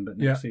this season, but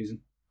next season.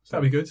 So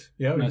that'd be good.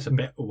 Yeah. It's a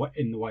bit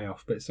in the way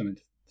off, but it's something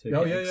to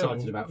get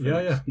excited about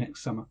for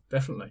next summer.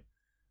 Definitely.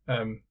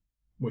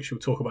 We shall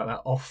talk about that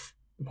off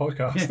the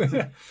podcast.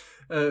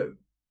 But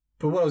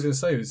what I was going to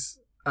say was,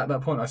 at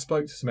that point, I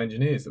spoke to some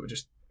engineers that were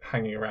just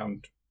hanging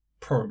around,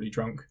 probably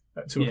drunk,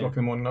 at 2 o'clock in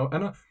the morning.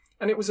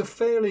 And it was a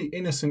fairly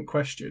innocent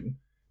question,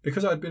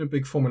 because I'd been a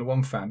big Formula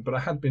One fan, but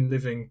I had been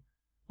living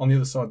on the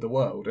other side of the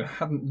world and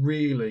hadn't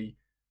really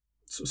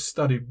sort of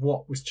studied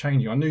what was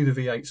changing. I knew the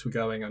V8s were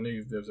going, I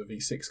knew there was a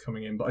V6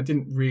 coming in, but I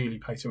didn't really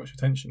pay too much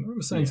attention. I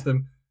remember saying to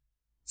them,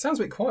 "It sounds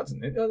a bit quiet,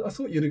 doesn't it? I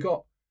thought you'd have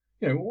got,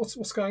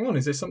 what's going on?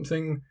 Is there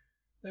something?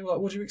 They were like,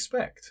 what do you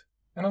expect?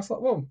 And I was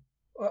like, well,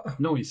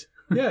 noise.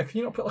 Yeah, can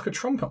you not put like a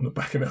trumpet on the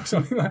back of it or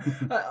something like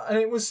that? And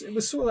it was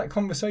sort of that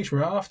conversation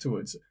where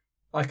afterwards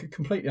I could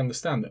completely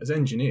understand that as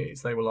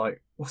engineers they were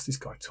like, what's this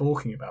guy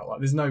talking about?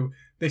 Like,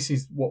 this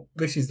is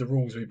the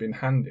rules we've been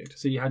handed.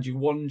 So you had your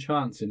one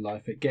chance in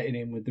life at getting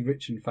in with the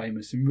rich and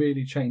famous and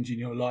really changing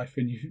your life,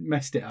 and you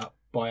messed it up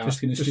by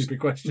asking a stupid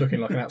question,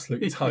 looking like an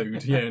absolute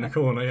toad, in a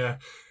corner,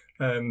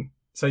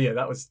 So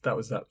that was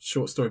that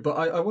short story. But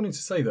I wanted to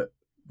say that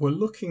we're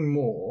looking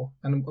more,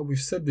 and we've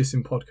said this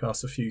in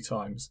podcasts a few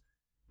times,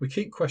 we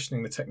keep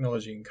questioning the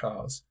technology in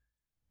cars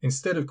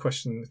instead of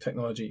questioning the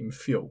technology in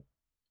fuel.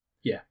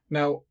 Yeah.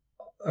 Now,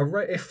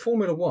 if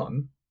Formula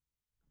One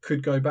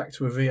could go back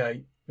to a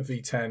V8, a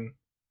V10,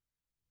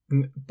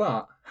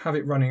 but have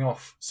it running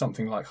off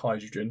something like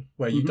hydrogen,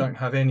 where you don't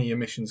have any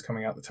emissions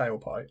coming out the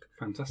tailpipe.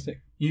 Fantastic.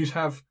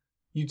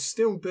 You'd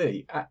still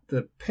be at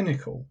the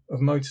pinnacle of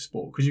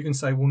motorsport, because you can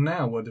say, well,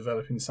 now we're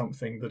developing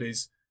something that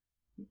is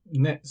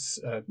zero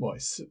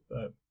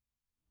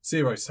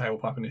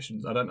tailpipe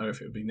emissions. I don't know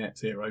if it would be net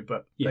zero,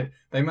 but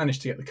they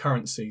managed to get the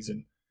current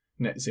season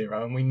net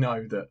zero, and we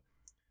know that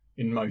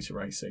in motor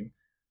racing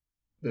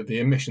that the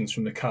emissions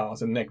from the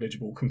cars are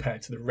negligible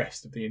compared to the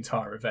rest of the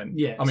entire event.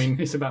 Yeah, I mean,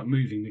 it's about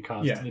moving the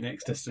cars to the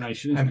next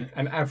destination, isn't it?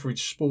 An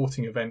average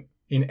sporting event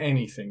in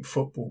anything,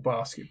 football,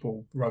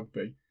 basketball,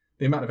 rugby,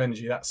 the amount of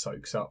energy that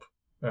soaks up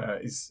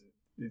is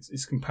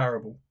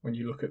comparable when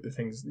you look at the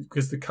things,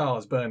 because the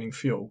cars burning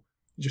fuel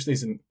just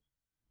isn't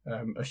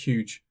a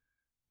huge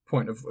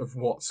point of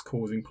what's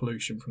causing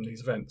pollution from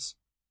these events.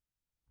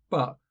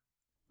 But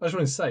I just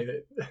want to say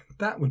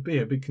that would be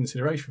a big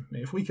consideration for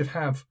me. If we could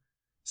have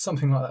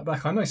something like that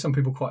back. I know some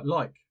people quite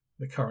like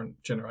the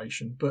current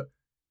generation, but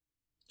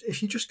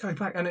if you just go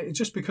back, and it's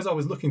just because I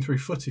was looking through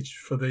footage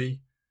for the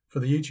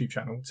YouTube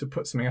channel to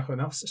put something up, and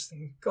I was just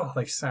thinking, God,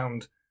 they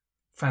sound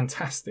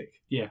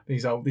fantastic. Yeah.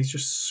 These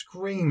just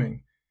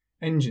screaming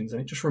engines,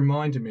 and it just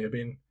reminded me of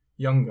being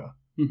younger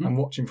and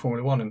watching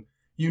Formula One, and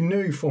you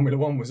knew Formula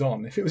One was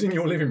on. If it was in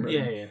your living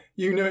room,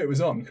 you knew it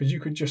was on because you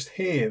could just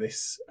hear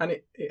this, and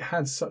it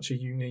had such a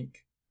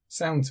unique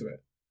sound to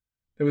it.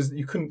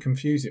 You couldn't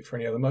confuse it for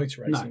any other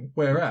motor racing. No.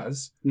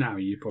 Whereas now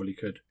you probably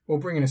could. Well,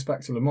 bringing us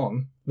back to Le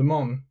Mans, Le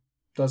Mans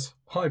does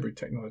hybrid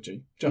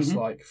technology, just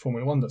like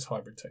Formula One does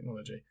hybrid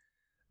technology.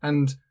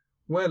 And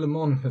where Le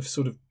Mans have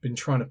sort of been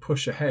trying to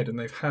push ahead, and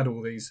they've had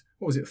all these,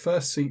 what was it,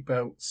 first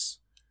seatbelts,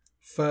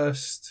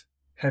 first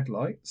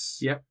headlights.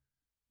 Yep.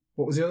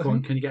 What was the other thing?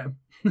 One, can you get them?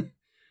 So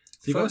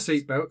you've got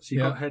seatbelts,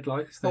 you've got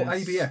headlights. Oh,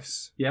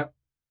 ABS. Yep.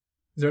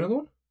 Is there another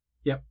one?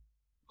 Yep.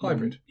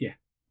 Hybrid? Yeah.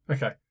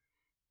 Okay.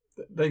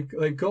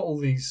 They've got all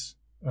these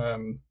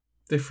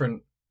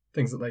different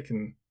things that they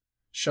can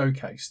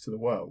showcase to the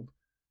world.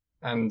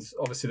 And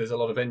obviously there's a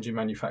lot of engine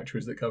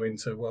manufacturers that go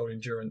into World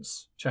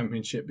Endurance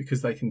Championship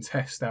because they can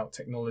test out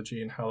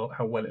technology and how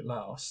well it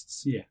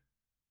lasts. Yeah.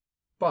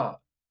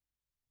 But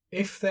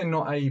if they're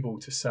not able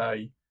to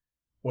say,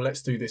 well,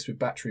 let's do this with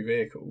battery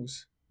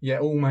vehicles,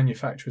 yet all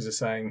manufacturers are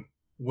saying,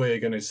 we're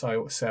going to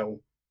sell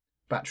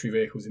battery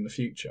vehicles in the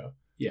future.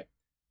 Yeah.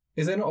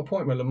 Is there not a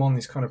point where Le Mans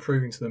is kind of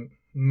proving to them,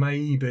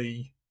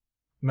 maybe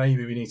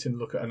we need to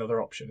look at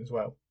another option as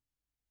well?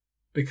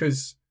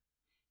 Because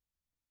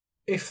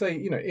if I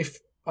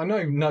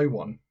know no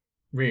one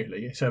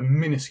really, it's a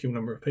minuscule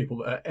number of people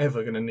that are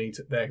ever going to need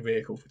their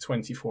vehicle for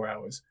 24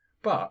 hours.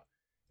 But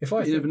if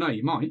I never know,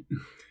 you might.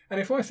 And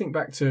if I think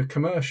back to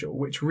commercial,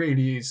 which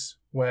really is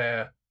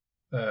where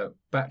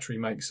battery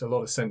makes a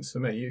lot of sense for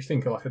me, you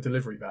think of like a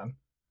delivery van.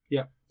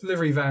 Yeah.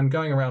 Delivery van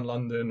going around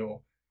London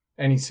or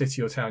any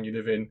city or town you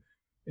live in,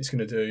 it's going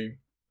to do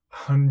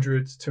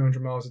 100 to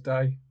 200 miles a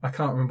day. I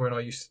can't remember when I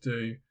used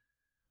to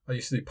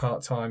do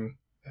part-time,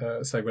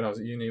 say when I was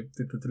at uni,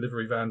 did the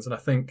delivery vans, and I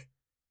think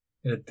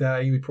in a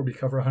day we'd probably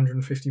cover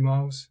 150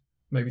 miles,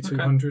 maybe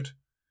 200. Okay.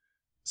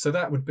 So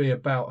that would be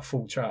about a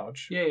full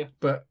charge. Yeah.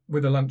 But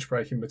with a lunch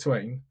break in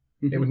between,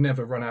 it would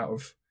never run out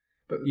of...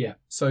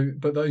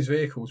 But those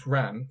vehicles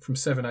ran from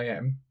 7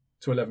 a.m.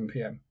 to 11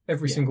 p.m.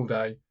 every single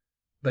day.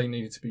 They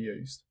needed to be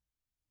used.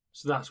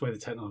 So that's where the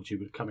technology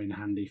would come in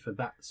handy for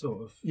that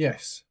sort of...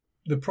 Yes.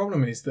 The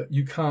problem is that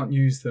you can't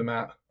use them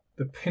at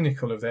the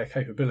pinnacle of their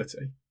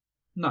capability.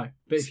 No,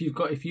 but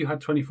if you had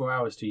 24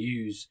 hours to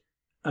use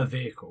a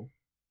vehicle,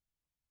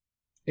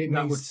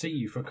 that would see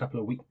you for a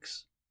couple of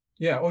weeks.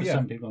 Yeah,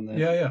 some people on there.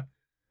 Yeah.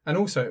 And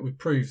also it would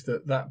prove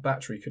that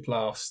battery could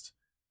last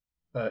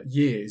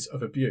years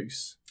of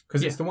abuse.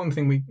 Because it's the one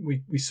thing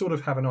we sort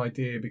of have an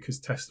idea because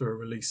Tesla are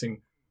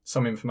releasing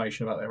some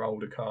information about their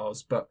older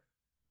cars, but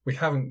we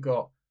haven't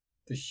got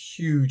the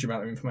huge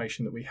amount of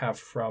information that we have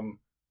from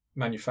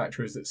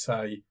manufacturers that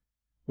say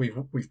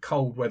we've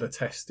cold weather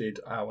tested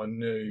our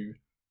new,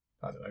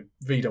 I don't know,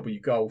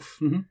 VW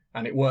Golf,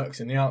 and it works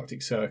in the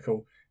Arctic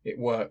Circle, it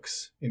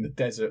works in the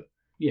desert.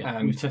 Yeah,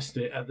 and we've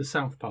tested it at the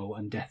South Pole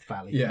and Death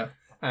Valley. Yeah,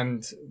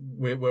 and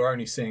we're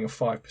only seeing a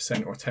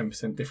 5% or a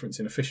 10% difference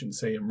in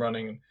efficiency and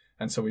running,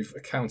 and so we've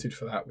accounted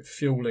for that with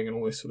fueling and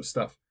all this sort of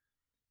stuff.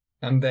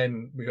 And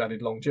then we've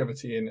added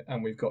longevity in,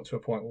 and we've got to a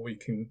point where we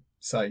can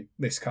say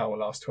this car will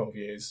last 12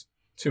 years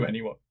to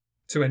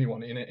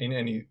anyone in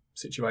any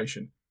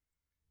situation.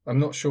 I'm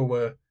not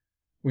sure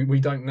we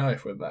don't know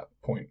if we're at that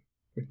point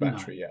with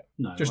battery yet.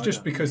 No,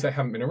 just because they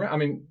haven't been around. I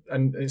mean,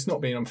 and it's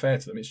not being unfair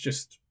to them. It's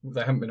just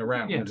they haven't been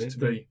around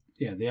the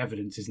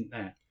evidence isn't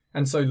there.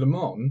 And so Le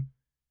Mans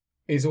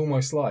is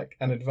almost like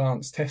an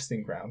advanced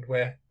testing ground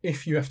where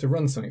if you have to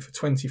run something for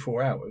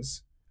 24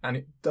 hours and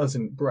it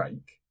doesn't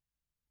break,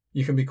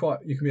 you can be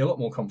a lot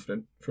more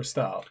confident for a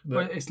start.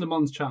 Well, it's Le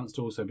Mans' chance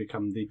to also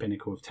become the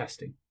pinnacle of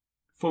testing.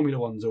 Formula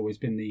One's always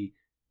been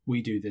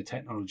we do the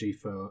technology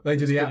for. They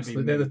do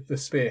they're the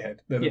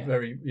spearhead.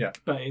 They're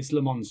But it's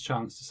Le Mans'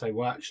 chance to say,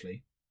 well,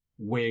 actually,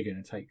 we're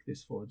going to take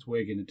this forwards.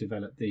 We're going to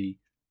develop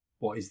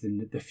what is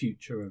the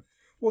future of.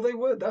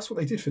 Well, that's what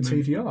they did for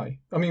TDI.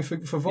 I mean, for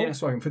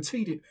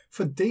Volkswagen,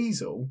 for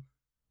diesel.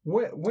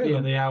 Where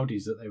the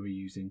Audis that they were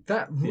using.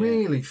 That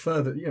really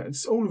further,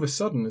 it's all of a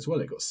sudden as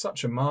well, it got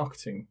such a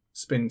marketing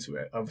spin to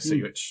it,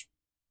 obviously, which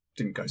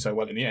didn't go so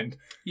well in the end.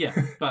 Yeah,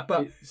 but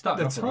at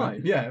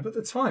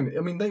the time,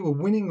 I mean, they were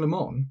winning Le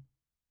Mans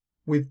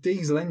with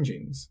diesel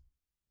engines.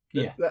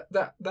 Yeah.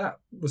 That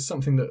was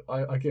something that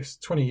I guess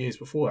 20 years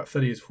before that,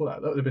 30 years before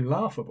that would have been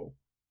laughable.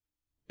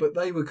 But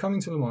they were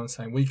coming to Le Mans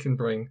saying, we can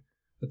bring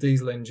a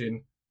diesel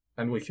engine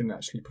and we can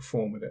actually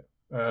perform with it.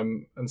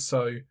 And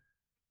so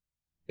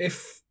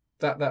if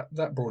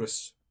that brought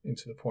us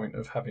into the point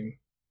of having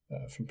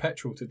from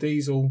petrol to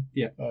diesel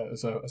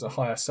as a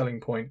higher selling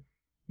point.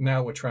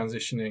 Now we're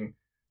transitioning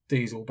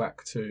diesel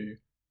back to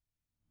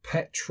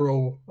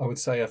petrol. I would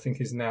say I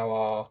think is now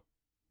our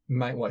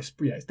main. Well,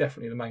 it's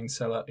definitely the main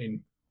seller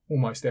in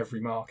almost every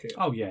market.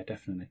 Oh yeah,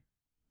 definitely.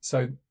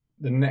 So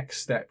the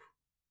next step,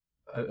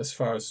 as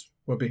far as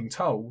we're being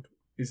told,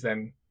 is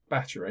then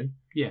battery.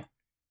 Yeah.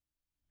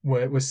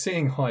 We're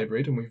seeing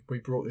hybrid, and we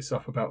brought this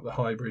up about the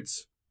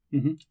hybrids.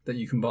 Mm-hmm. That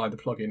you can buy the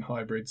plug-in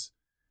hybrids,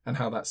 and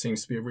how that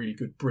seems to be a really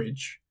good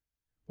bridge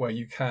where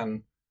you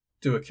can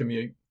do a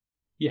commute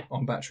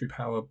on battery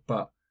power,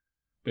 but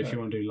if you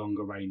want to do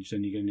longer range,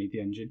 then you're going to need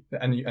the engine.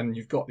 And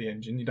you've got the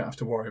engine, you don't have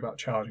to worry about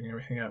charging and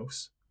everything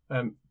else.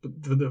 But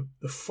the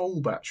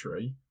full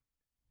battery,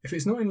 if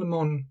it's not in Le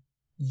Mans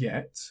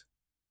yet,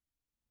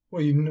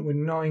 well, we're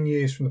 9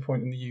 years from the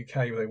point in the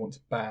UK where they want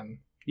to ban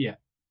the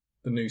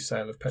new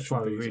sale of petrol.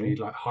 That's why we really need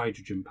like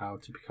hydrogen power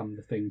to become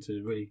the thing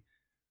to really.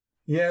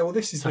 Yeah, well,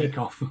 this is take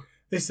off.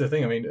 This is the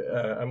thing. I mean,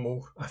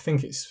 I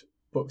think it's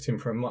booked in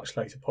for a much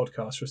later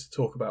podcast for us to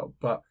talk about.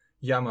 But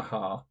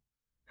Yamaha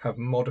have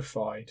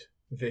modified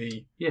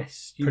the.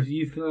 Yes, I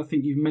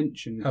think you've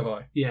mentioned. Have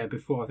I? Yeah,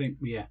 before I think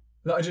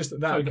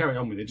carry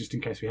on with it, just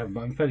in case we haven't.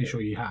 But I'm fairly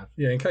sure you have.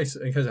 Yeah, in case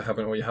I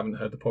haven't, or you haven't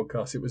heard the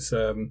podcast, it was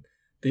the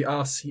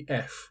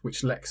RCF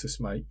which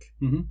Lexus make.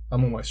 Mm-hmm.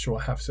 I'm almost sure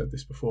I have said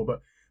this before,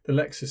 but the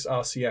Lexus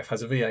RCF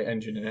has a V8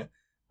 engine in it.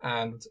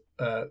 And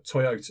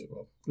Lexus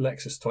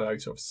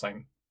Toyota are the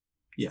same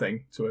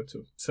thing to a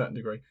certain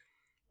degree.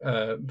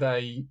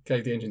 They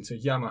gave the engine to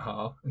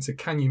Yamaha and said,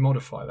 can you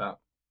modify that?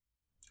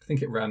 I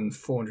think it ran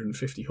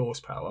 450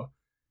 horsepower.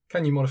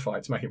 Can you modify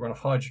it to make it run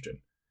off hydrogen?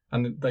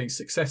 And they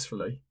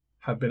successfully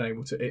have been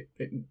able to.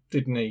 It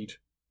did need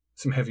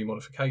some heavy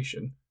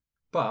modification,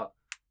 but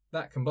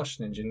that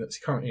combustion engine that's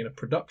currently in a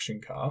production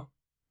car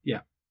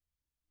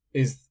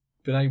is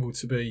been able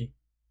to be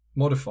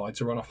modified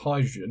to run off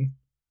hydrogen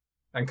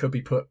and could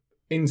be put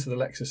into the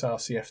Lexus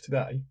RCF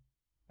today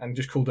and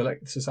just called the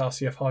Lexus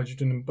RCF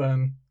hydrogen and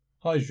burn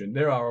hydrogen.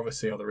 There are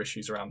obviously other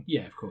issues around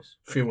of course,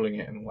 fueling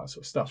it and all that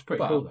sort of stuff. It's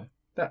pretty cool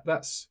though.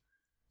 That's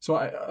so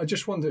I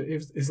just wonder,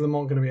 is Le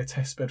Mans going to be a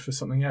test bed for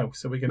something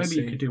else? Are we going to see...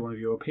 Maybe you could do one of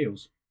your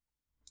appeals.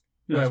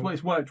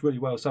 It's worked really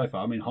well so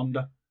far. I mean,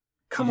 Honda.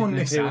 Come on,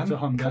 Nissan.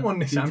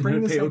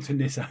 Bring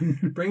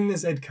Nissan. Bring the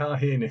Z car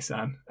here,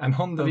 Nissan. And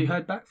Honda. Have you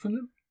heard back from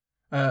them?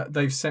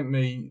 They've sent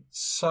me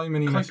so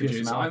many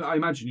messages. I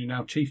imagine you're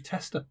now chief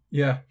tester.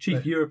 Yeah.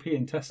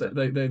 European tester.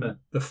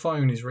 The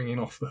phone is ringing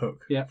off the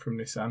hook from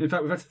Nissan. In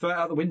fact, we've had to throw it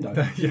out the window.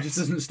 It just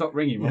doesn't stop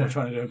ringing while we're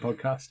trying to do a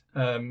podcast.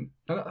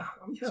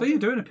 So you're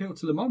doing an appeal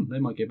to Le Mans. They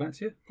might get back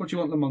to you. What do you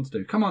want Le Mans to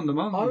do? Come on, Le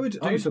Mans.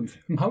 Do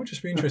something. I would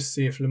just be interested to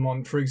see if Le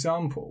Mans, for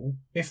example,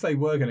 if they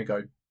were going to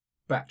go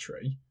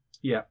battery,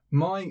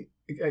 my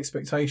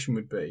expectation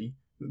would be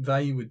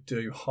they would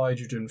do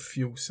hydrogen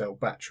fuel cell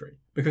battery.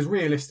 Because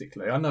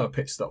realistically, I know a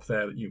pit stop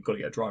there that you've got to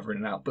get a driver in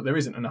and out, but there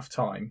isn't enough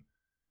time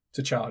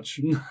to charge.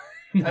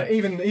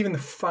 Even the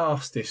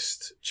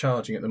fastest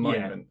charging at the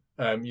moment,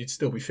 you'd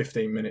still be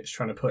 15 minutes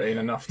trying to put in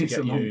enough to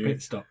get you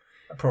pit stop.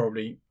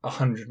 Probably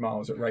 100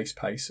 miles at race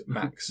pace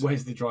max.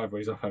 Where's the driver?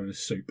 He's off having a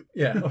soup.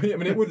 Yeah, I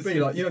mean, it would be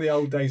like, the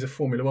old days of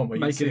Formula One where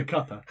you'd making a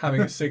cuppa,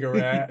 having a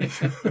cigarette,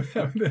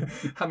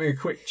 having a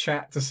quick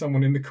chat to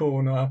someone in the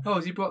corner. Oh,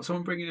 has he brought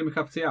someone bringing him a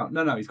cup of tea out?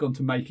 No, he's gone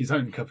to make his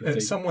own cup of tea.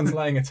 Someone's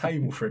laying a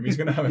table for him. He's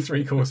going to have a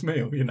 3-course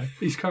meal.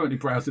 He's currently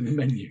browsing the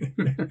menu.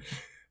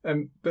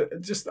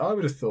 But just I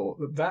would have thought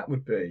that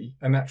would be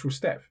a natural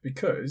step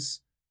because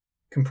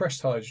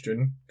compressed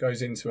hydrogen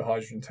goes into a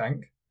hydrogen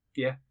tank.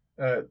 Yeah.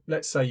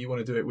 let's say you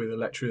want to do it with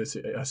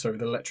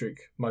with electric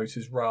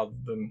motors rather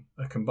than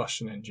a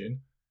combustion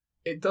engine,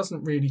 it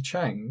doesn't really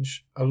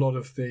change a lot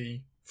of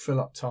the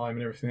fill-up time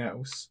and everything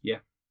else. Yeah.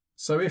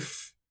 So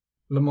if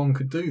Le Mans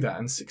could do that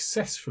and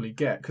successfully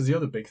because the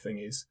other big thing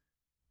is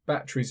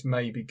batteries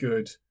may be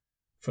good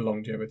for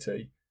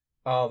longevity.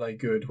 Are they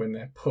good when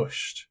they're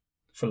pushed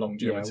for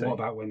longevity? Yeah. What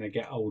about when they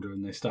get older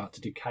and they start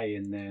to decay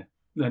and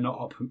they're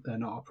not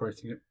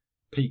operating at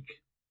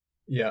peak?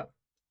 Yeah.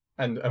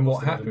 And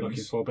what happens? I'm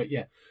looking for, but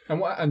yeah.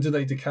 And do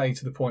they decay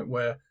to the point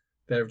where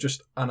they're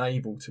just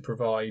unable to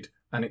provide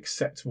an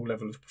acceptable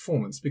level of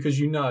performance?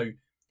 Because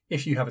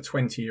if you have a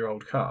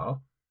 20-year-old car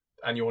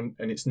and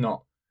it's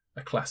not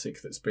a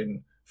classic that's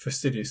been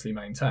fastidiously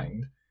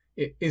maintained,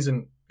 it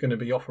isn't going to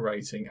be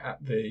operating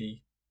at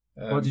the.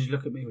 Why did you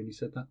look at me when you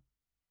said that?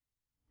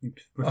 You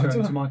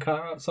referring to my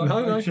car outside?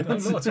 No, not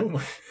at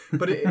all.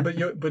 But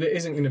it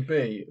isn't going to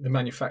be the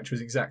manufacturer's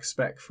exact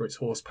spec for its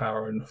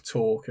horsepower and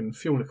torque and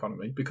fuel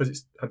economy because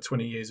it's had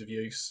 20 years of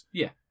use.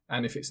 Yeah.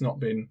 And if it's not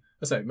been,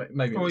 I say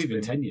maybe or it's even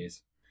been 10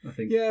 years, I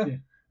think. Yeah.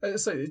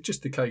 So it's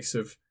just a case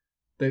of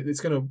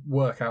it's going to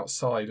work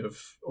outside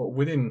of or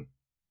within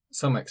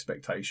some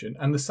expectation,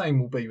 and the same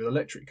will be with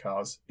electric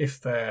cars.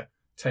 If they're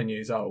 10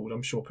 years old,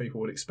 I'm sure people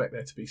would expect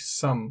there to be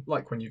some,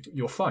 like when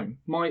your phone.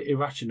 My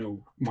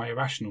irrational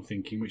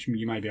thinking, which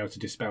you may be able to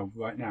dispel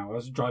right now. I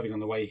was driving on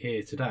the way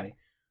here today,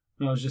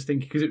 and I was just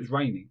thinking, because it was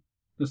raining,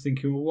 I was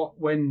thinking, well,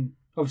 when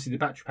obviously the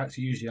battery packs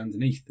are usually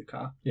underneath the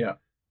car. Yeah.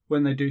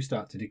 When they do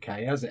start to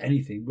decay, as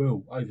anything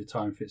will over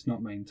time if it's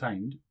not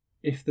maintained,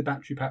 if the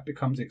battery pack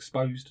becomes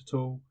exposed at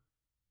all,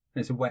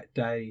 and it's a wet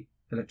day,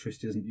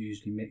 electricity doesn't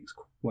usually mix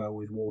well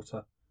with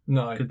water.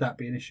 No. Could that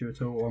be an issue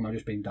at all, or am I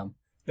just being dumb?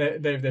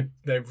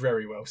 They're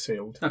very well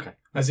sealed. Okay.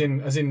 As in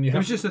you have. It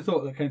was just a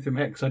thought that came through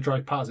my head because I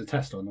drove past a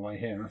Tesla on the way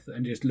here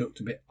and just looked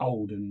a bit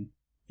old and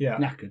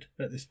knackered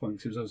at this point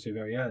because it was obviously a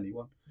very early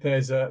one.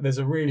 There's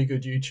a really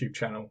good YouTube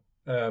channel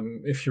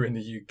if you're in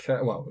the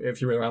UK, well,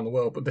 if you're around the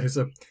world, but there's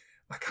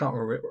I can't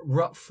remember it,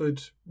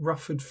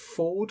 Rufford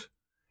Ford.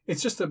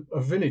 It's just a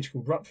village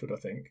called Rutford, I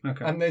think.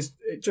 Okay. And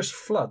it just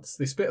floods.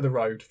 This bit of the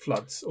road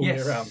floods all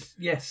year round.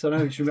 Yes, I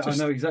know exactly what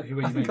you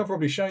mean. I think I've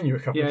probably shown you a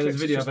couple of clips. Yeah, there's a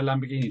video of a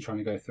Lamborghini trying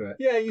to go through it.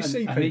 Yeah, you see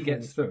people. And he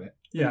gets through it.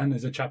 Yeah. And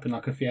there's a chap in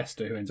like a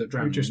Fiesta who ends up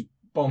drowning. Who just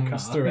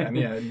bombs through it.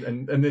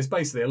 And there's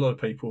basically a lot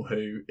of people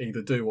who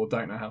either do or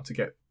don't know how to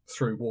get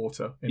through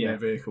water in their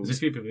vehicles. There's a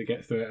few people that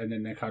get through it and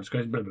then their car just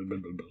goes blah, blah, blah,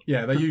 blah, blah.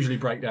 Yeah, they usually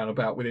break down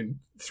about within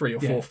 3 or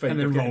 4 feet. And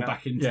then roll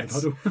back into the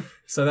puddle.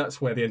 So that's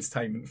where the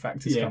entertainment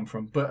factors come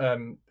from. But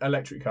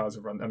electric cars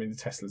have run, I mean, the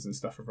Teslas and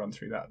stuff have run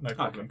through that, no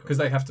problem. Because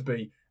they have to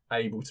be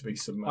able to be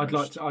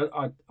submerged.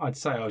 I'd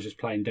say I was just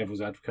playing devil's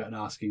advocate and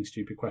asking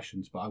stupid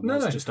questions, but I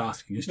was just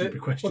asking a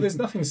stupid question. Well, there's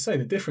nothing to say.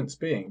 The difference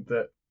being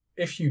that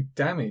if you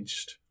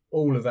damaged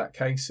all of that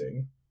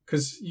casing,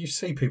 because you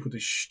see people do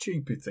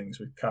stupid things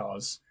with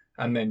cars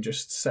and then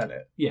just sell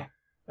it. Yeah.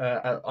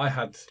 I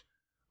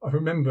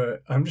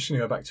remember, I'm just going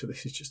to go back to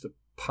this, is just the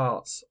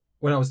parts.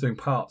 When I was doing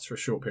parts for a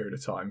short period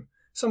of time,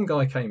 some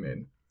guy came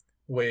in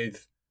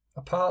with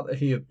a part that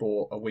he had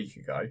bought a week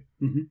ago.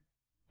 Mm-hmm.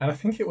 And I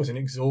think it was an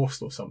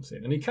exhaust or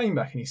something. And he came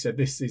back and he said,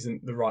 "This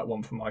isn't the right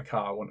one for my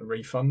car. I want a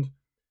refund."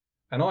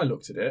 And I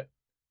looked at it,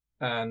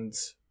 and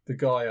the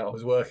guy I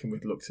was working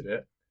with looked at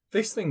it.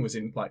 This thing was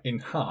in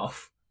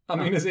half. I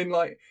mean, as in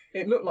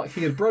it looked like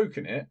he had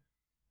broken it,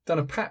 done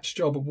a patch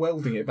job of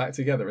welding it back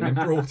together, and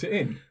then brought it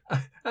in.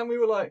 And we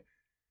were like,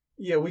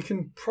 "Yeah, we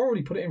can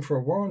probably put it in for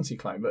a warranty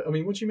claim, but I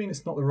mean, what do you mean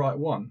it's not the right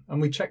one?"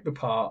 And we checked the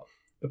part.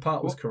 The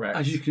part was correct.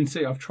 As you can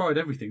see, I've tried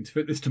everything to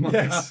fit this to my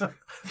car.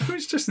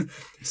 It's just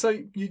so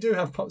you do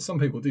have some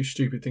people do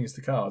stupid things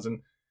to cars,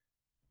 and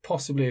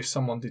possibly if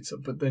someone did so,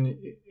 but then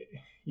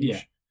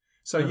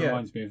So it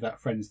reminds me of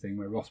that Friends thing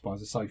where Ross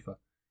buys a sofa.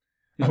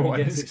 He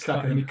gets it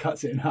stuck and he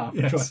cuts it in half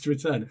and tries to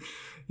return it.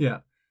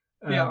 Yeah.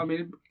 I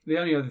mean, the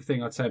only other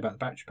thing I'd say about the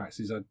battery packs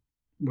is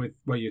with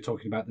where you're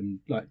talking about them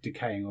like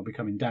decaying or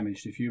becoming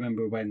damaged. If you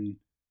remember when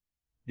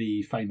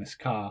the famous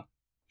car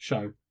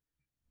show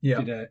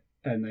did it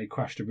and they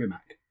crashed a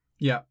Rimac.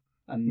 Yeah.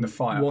 And the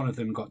fire. One of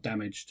them got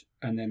damaged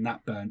and then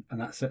that burnt and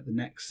that set the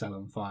next cell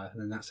on fire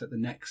and then that set the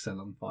next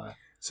cell on fire.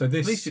 So at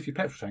least if your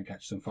petrol tank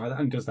catches on fire, that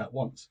only does that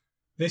once.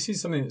 This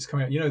is something that's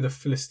coming out. You know the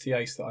Felicity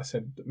Ace that I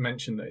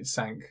mentioned that it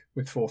sank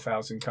with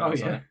 4,000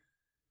 cars on it?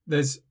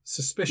 There's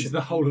suspicion. Is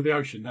the whole of the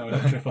ocean now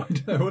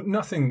electrified? No,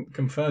 nothing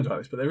confirmed about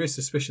this, but there is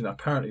suspicion that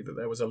apparently that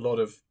there was a lot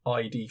of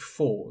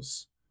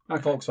ID4s.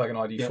 Okay. Volkswagen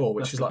ID4,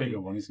 which is like the bigger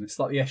one, isn't it? It's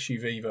like the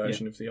SUV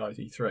version of the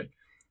ID3.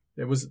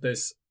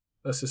 There's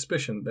a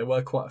suspicion there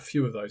were quite a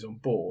few of those on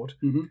board,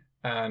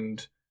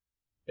 and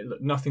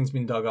nothing's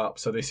been dug up.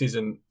 So this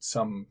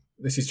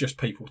is just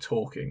people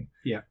talking.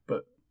 Yeah.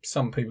 But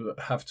some people that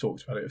have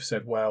talked about it have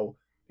said, well,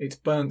 it's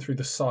burnt through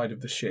the side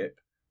of the ship.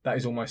 That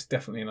is almost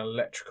definitely an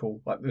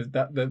electrical, like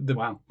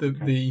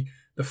the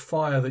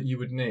fire that you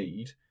would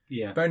need.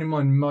 Yeah. Bearing in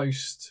mind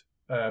most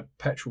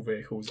petrol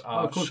vehicles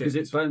are. Of course, because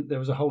it's burnt. There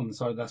was a hole in the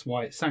side. That's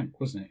why it sank,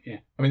 wasn't it? Yeah.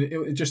 I mean,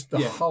 it just the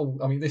whole.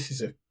 I mean, this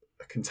is a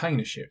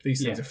container ship.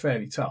 These things are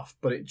fairly tough,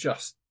 but it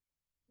just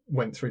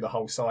went through the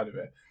whole side of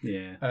it.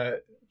 Yeah.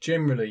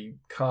 Generally,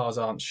 cars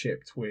aren't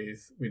shipped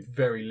with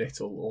very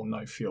little or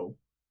no fuel.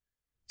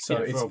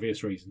 So for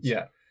obvious reasons.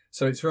 Yeah.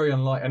 So it's very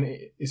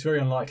it's very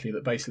unlikely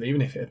that basically,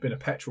 even if it had been a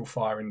petrol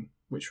firing,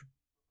 which would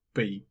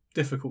be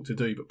difficult to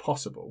do but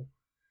possible,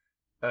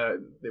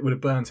 it would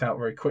have burnt out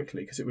very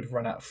quickly because it would have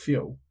run out of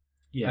fuel.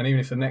 Yeah. And even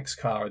if the next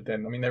car had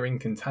then, I mean, they're in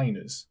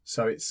containers,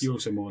 so it's... You're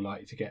also more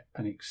likely to get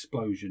an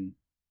explosion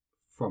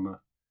from a...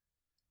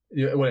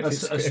 Yeah, well,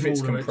 if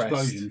it's compressed,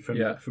 explosion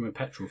from a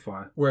petrol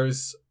fire.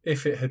 Whereas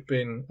if it had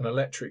been an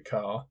electric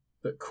car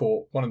that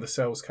caught one of the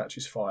cells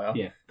catches fire,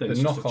 the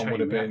knock-on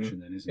would have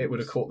been it would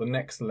have caught the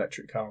next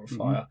electric car on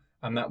fire,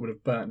 and that would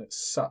have burnt at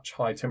such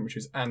high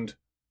temperatures and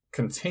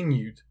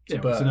continued to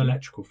burn. It's an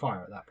electrical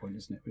fire at that point,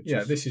 isn't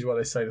it? This is why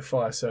they say the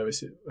fire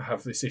service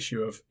have this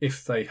issue of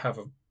if they have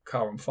a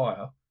car on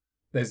fire,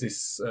 there's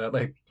this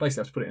they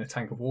basically have to put it in a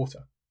tank of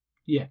water.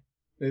 Yeah.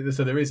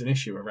 So there is an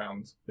issue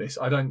around this.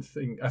 I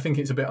think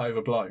it's a bit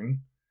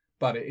overblown,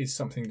 but it is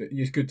something that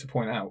is good to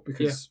point out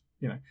because,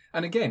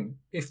 and again,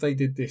 if they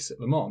did this at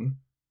Le Mans,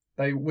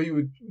 we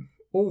would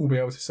all be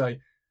able to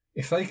say,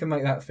 if they can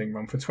make that thing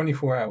run for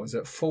 24 hours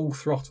at full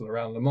throttle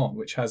around Le Mans,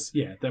 which has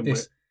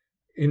this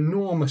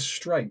enormous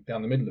straight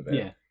down the middle of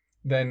it,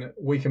 then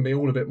we can be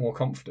all a bit more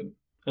confident.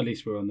 At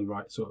least we're on the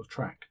right sort of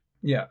track.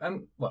 Yeah,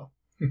 and, well,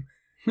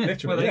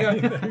 literally. Well,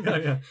 there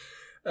you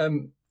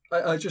go.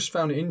 I just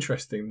found it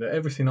interesting that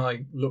everything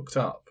I looked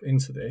up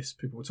into this,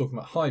 people were talking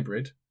about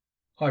hybrid.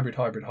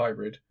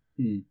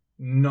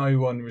 No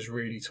one was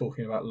really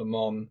talking about Le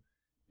Mans,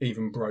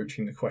 even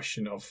broaching the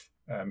question of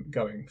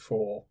going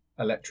for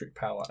electric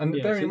power. And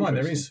bearing in mind,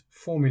 there is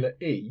Formula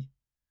E.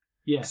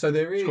 Yeah, so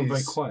it's gone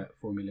very quiet,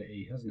 Formula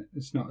E, hasn't it?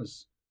 It's not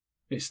as...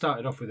 It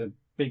started off with a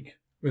big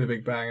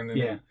bang, and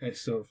then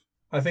it's sort of...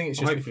 I think it's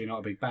just hopefully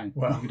not a big bang.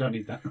 Well, we don't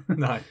need that.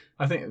 No,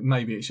 I think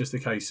maybe it's just a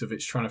case of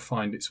it's trying to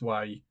find its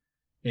way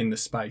in the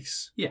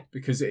space. Yeah.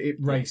 Because it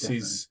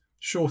races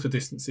shorter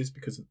distances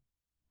because of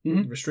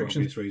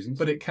restrictions. For reasons.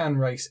 But it can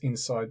race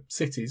inside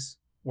cities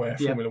where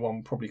Formula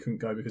One probably couldn't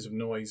go because of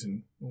noise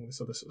and all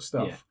this other sort of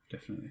stuff. Yeah,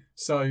 definitely.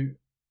 So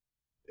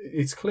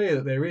it's clear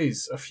that there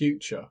is a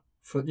future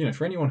for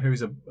anyone who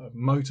is a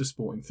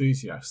motorsport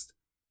enthusiast.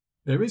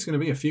 There is going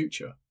to be a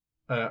future.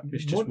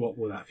 It's just what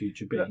will that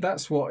future be?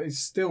 That's what it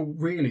still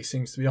really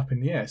seems to be up in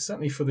the air.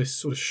 Certainly for this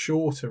sort of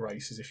shorter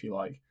races, if you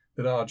like,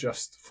 that are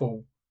just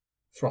full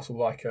throttle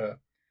like a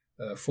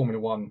Formula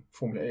One,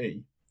 Formula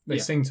E. They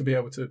seem to be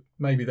able to,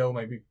 they'll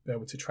be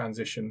able to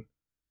transition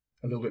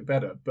a little bit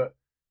better. But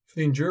for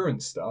the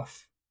endurance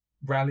stuff,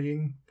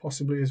 rallying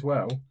possibly as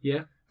well.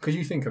 Yeah. Because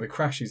you think of the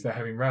crashes they're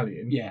having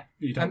rallying. Yeah.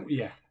 You don't.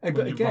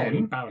 But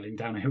again, barreling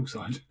down a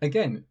hillside.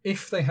 Again,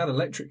 if they had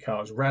electric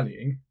cars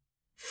rallying,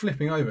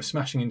 flipping over,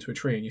 smashing into a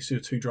tree, and you see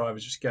the two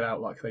drivers just get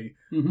out like they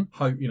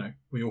hope.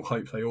 We all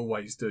hope they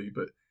always do,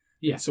 but.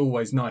 Yeah. It's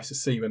always nice to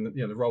see when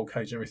the roll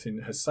cage and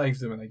everything has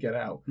saved them and they get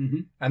out.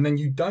 And then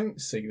you don't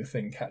see the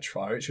thing catch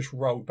fire. It's just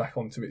rolled back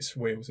onto its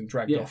wheels and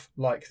dragged off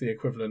like the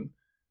equivalent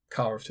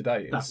car of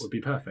today is. That would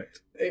be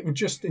perfect. It would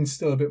just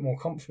instill a bit more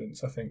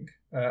confidence, I think.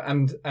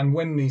 And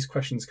when these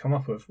questions come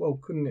up of, well,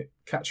 couldn't it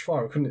catch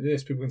fire or couldn't it do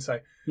this? People can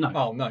say, no.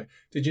 Oh, no.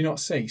 Did you not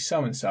see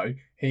so-and-so?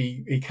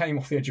 He came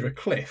off the edge of a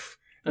cliff.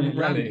 And it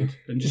landed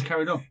and just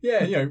carried on.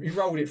 Yeah, he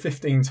rolled it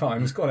 15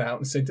 times, got out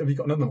and said, have you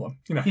got another one?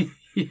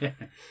 Yeah.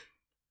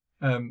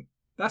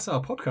 That's our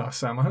podcast,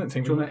 Sam. I don't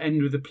think. Do you want to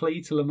end with a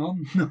plea to Le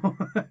Mans? No.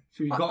 Have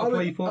you got a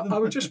plea for them? I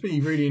would just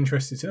be really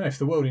interested to know if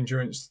the World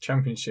Endurance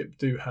Championship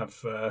do have.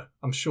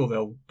 I'm sure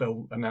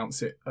they'll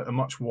announce it at a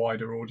much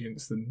wider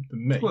audience than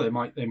me. Well,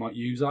 they might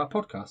use our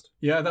podcast.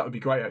 Yeah, that would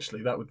be great.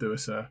 Actually, that would do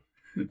us a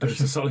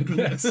solid.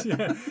 Yes,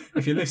 yeah.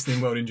 If you're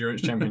listening, World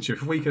Endurance Championship,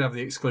 if we could have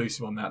the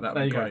exclusive on that would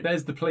be great.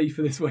 There's the plea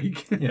for this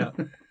week. Yeah.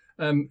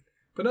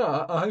 But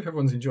no, I hope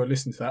everyone's enjoyed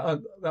listening to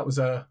that. That was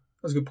a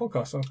good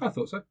podcast. I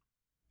thought so.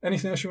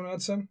 Anything else you want to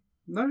add, Sam?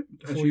 No,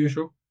 as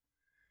usual.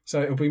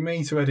 So it'll be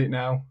me to edit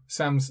now.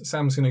 Sam's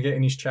going to get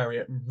in his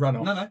chariot and run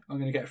off. No, I'm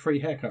going to get a free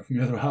haircut from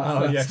the other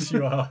half. Oh, yes,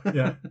 you are.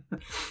 Yeah.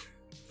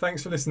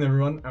 Thanks for listening,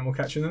 everyone, and we'll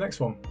catch you in the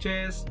next one.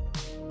 Cheers.